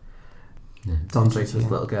 Yeah. Don Draper's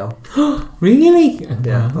little girl. Really?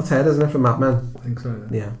 Yeah, that's her, isn't it, from Mad Men? I think so,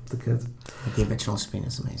 yeah. The kid. The original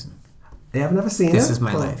Sabrina's amazing. Yeah, I've never seen it. This is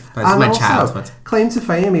my life. This is And my also, childhood. claim to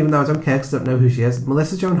fame, even though I don't care because I don't know who she is.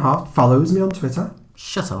 Melissa Joan Hart follows me on Twitter.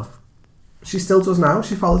 Shut up. She still does now.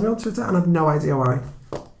 She follows me on Twitter and I have no idea why.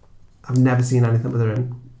 I've never seen anything with her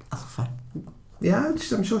in. That's fair. Yeah,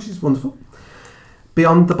 I'm sure she's wonderful.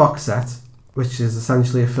 Beyond the Box Set, which is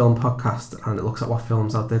essentially a film podcast, and it looks at what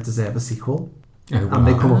films out there deserve a sequel. And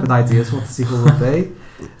they come up with ideas for what the sequel would be,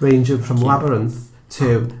 ranging from Labyrinth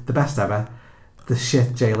to the best ever, the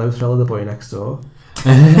shit J-Lo thriller, The Boy Next Door,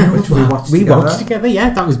 which we watched together. Yeah,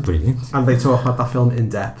 that was brilliant. And they talk about that film in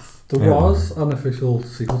depth. There was an official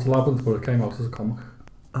sequel to Labyrinth, but it came out as a comic.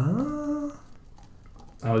 Ah.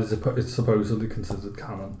 And it's supposedly considered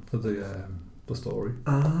canon for the story.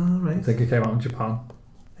 Ah, right. I think it came out in Japan.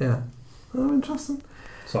 Yeah. Oh, interesting.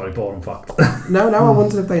 Sorry, boring fact. No, I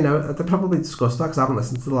wondered if they know. They probably discussed that because I haven't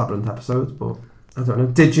listened to the Labyrinth episode, but I don't know.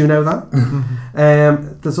 Did you know that?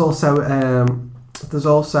 There's also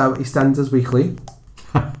EastEnders Weekly.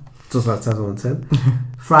 Does what it says on the tin.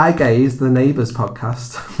 Fry Gaze, the Neighbours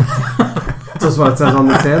podcast. Does what it says on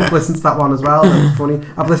the tin. Listen to that one as well. It's funny.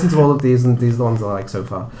 I've listened to all of these, and these are the ones I like so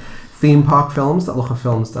far. Theme park films that look at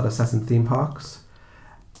films that are set in theme parks,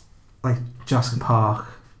 like Jurassic Park.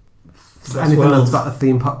 Anything that's got a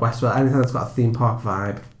theme park, Westworld, anything that's got a theme park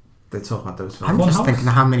vibe, they talk about those films. I'm just thinking,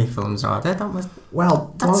 how many films are there?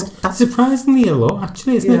 That's surprisingly a lot,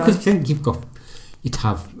 actually, isn't it? Yeah. Because you think you'd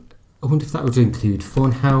have. I wonder if that would include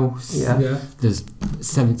Funhouse. Yeah. There's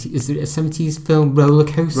 70. Is there a 70s film Roller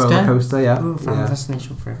Coaster? Roller Coaster, yeah. Ooh, Final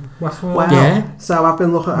Destination Forever. Westworld. Well, Yeah. so I've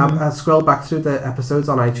been looking. I scrolled back through the episodes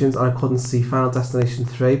on iTunes and I couldn't see Final Destination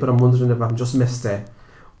 3, but I'm wondering if I've just missed it.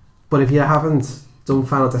 But if you haven't done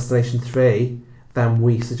Final Destination 3, then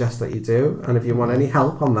we suggest that you do. And if you want any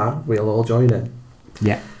help on that, we'll all join in.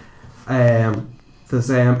 Yeah. There's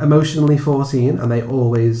Emotionally 14, and they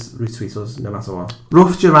always retweet us no matter what.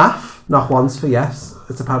 Rough Giraffe, Not Once for Yes.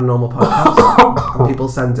 It's a paranormal podcast, and people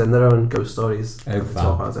send in their own ghost stories and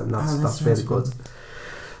talk about it, and that's really good.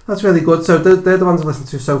 That's really good. So they're the ones I've listened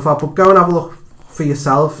to so far. But go and have a look for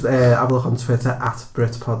yourself. Have a look on Twitter at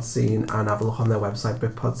BritPodScene, and have a look on their website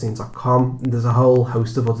BritPodScene.com. And there's a whole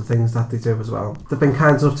host of other things that they do as well. They've been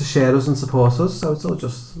kind enough to share us and support us, so it's all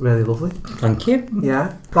just really lovely. Thank you.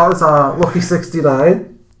 Yeah, that was our Lucky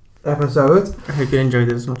 69 episode. I hope you enjoyed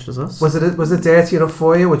it as much as us. Was it dirty enough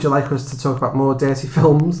for you? Would you like us to talk about more dirty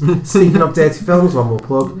films? Speaking of dirty films, one more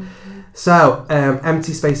plug. So,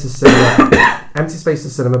 Empty Spaces Cinema. Empty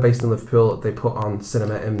Spaces Cinema, based in Liverpool, they put on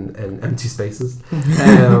cinema in empty spaces.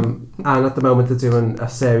 And at the moment they're doing a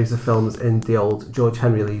series of films in the old George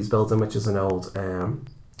Henry Lee's building, which is an old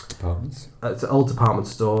it's an old department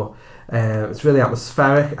store. It's really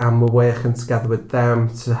atmospheric, and we're working together with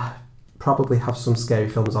them to probably have some scary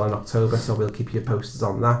films on in October, so we'll keep you posted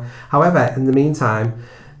on that. However, in the meantime,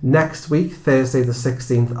 next week, Thursday the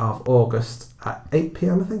 16th of August at 8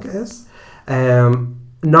 p.m, I think it is,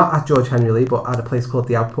 not at George Henry Lee, but at a place called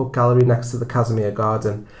the Output Gallery next to the Casimir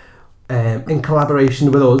Garden, in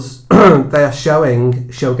collaboration with us. They are showing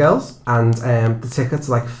Showgirls, and the tickets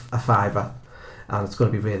are like a £5, and it's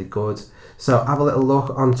going to be really good. So have a little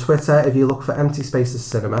look on Twitter if you look for Empty Spaces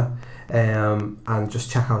Cinema, and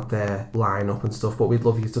just check out their lineup and stuff. But we'd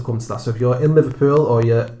love you to come to that. So if you're in Liverpool or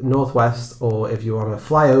you're northwest, or if you want to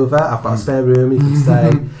fly over, I've got a spare room, you can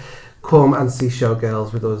stay. come and see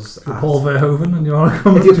Showgirls with us. Paul Verhoeven, and you want to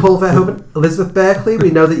come? If you're Paul Verhoeven, Elizabeth Berkley,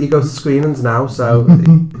 we know that you go to screenings now. So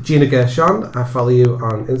Gina Gershon, I follow you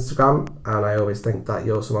on Instagram, and I always think that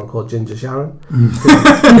you're someone called Ginger Sharon.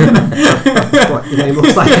 That's what your name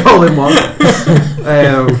looks like all in one.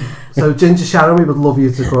 So Ginger Sharon, we would love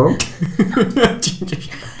you to come. Ginger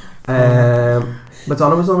Sharon.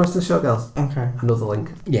 Madonna was almost in Showgirls. Okay. Another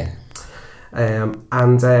link. Yeah.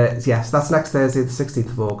 Yes, that's next Thursday, the 16th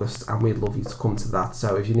of August, and we'd love you to come to that.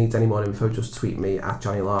 So if you need any more info, just tweet me at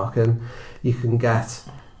Johnny Larkin. You can get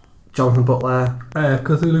Jonathan Butler,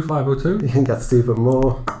 Cthulhu 502. You can get Stephen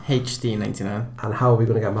Moore, HD 99. And how are we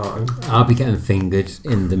going to get Martin? I'll be getting fingered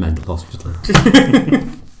in the mental hospital.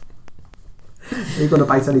 Are you going to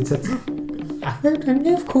bite any tits?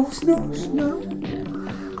 No, of course not. No.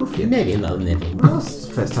 Good for you. Maybe a little nibble. Well, that's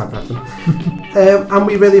the first time for everything. And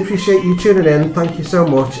we really appreciate you tuning in. Thank you so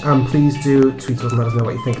much. And please do tweet us and let us know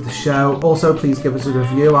what you think of the show. Also, please give us a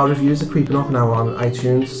review. Our reviews are creeping up now on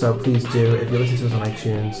iTunes. So please do, if you listen to us on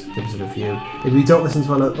iTunes, give us a review. If you don't listen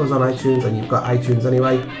to us on iTunes and you've got iTunes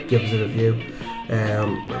anyway, give us a review.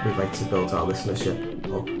 We'd like to build our listenership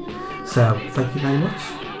up. So thank you very much.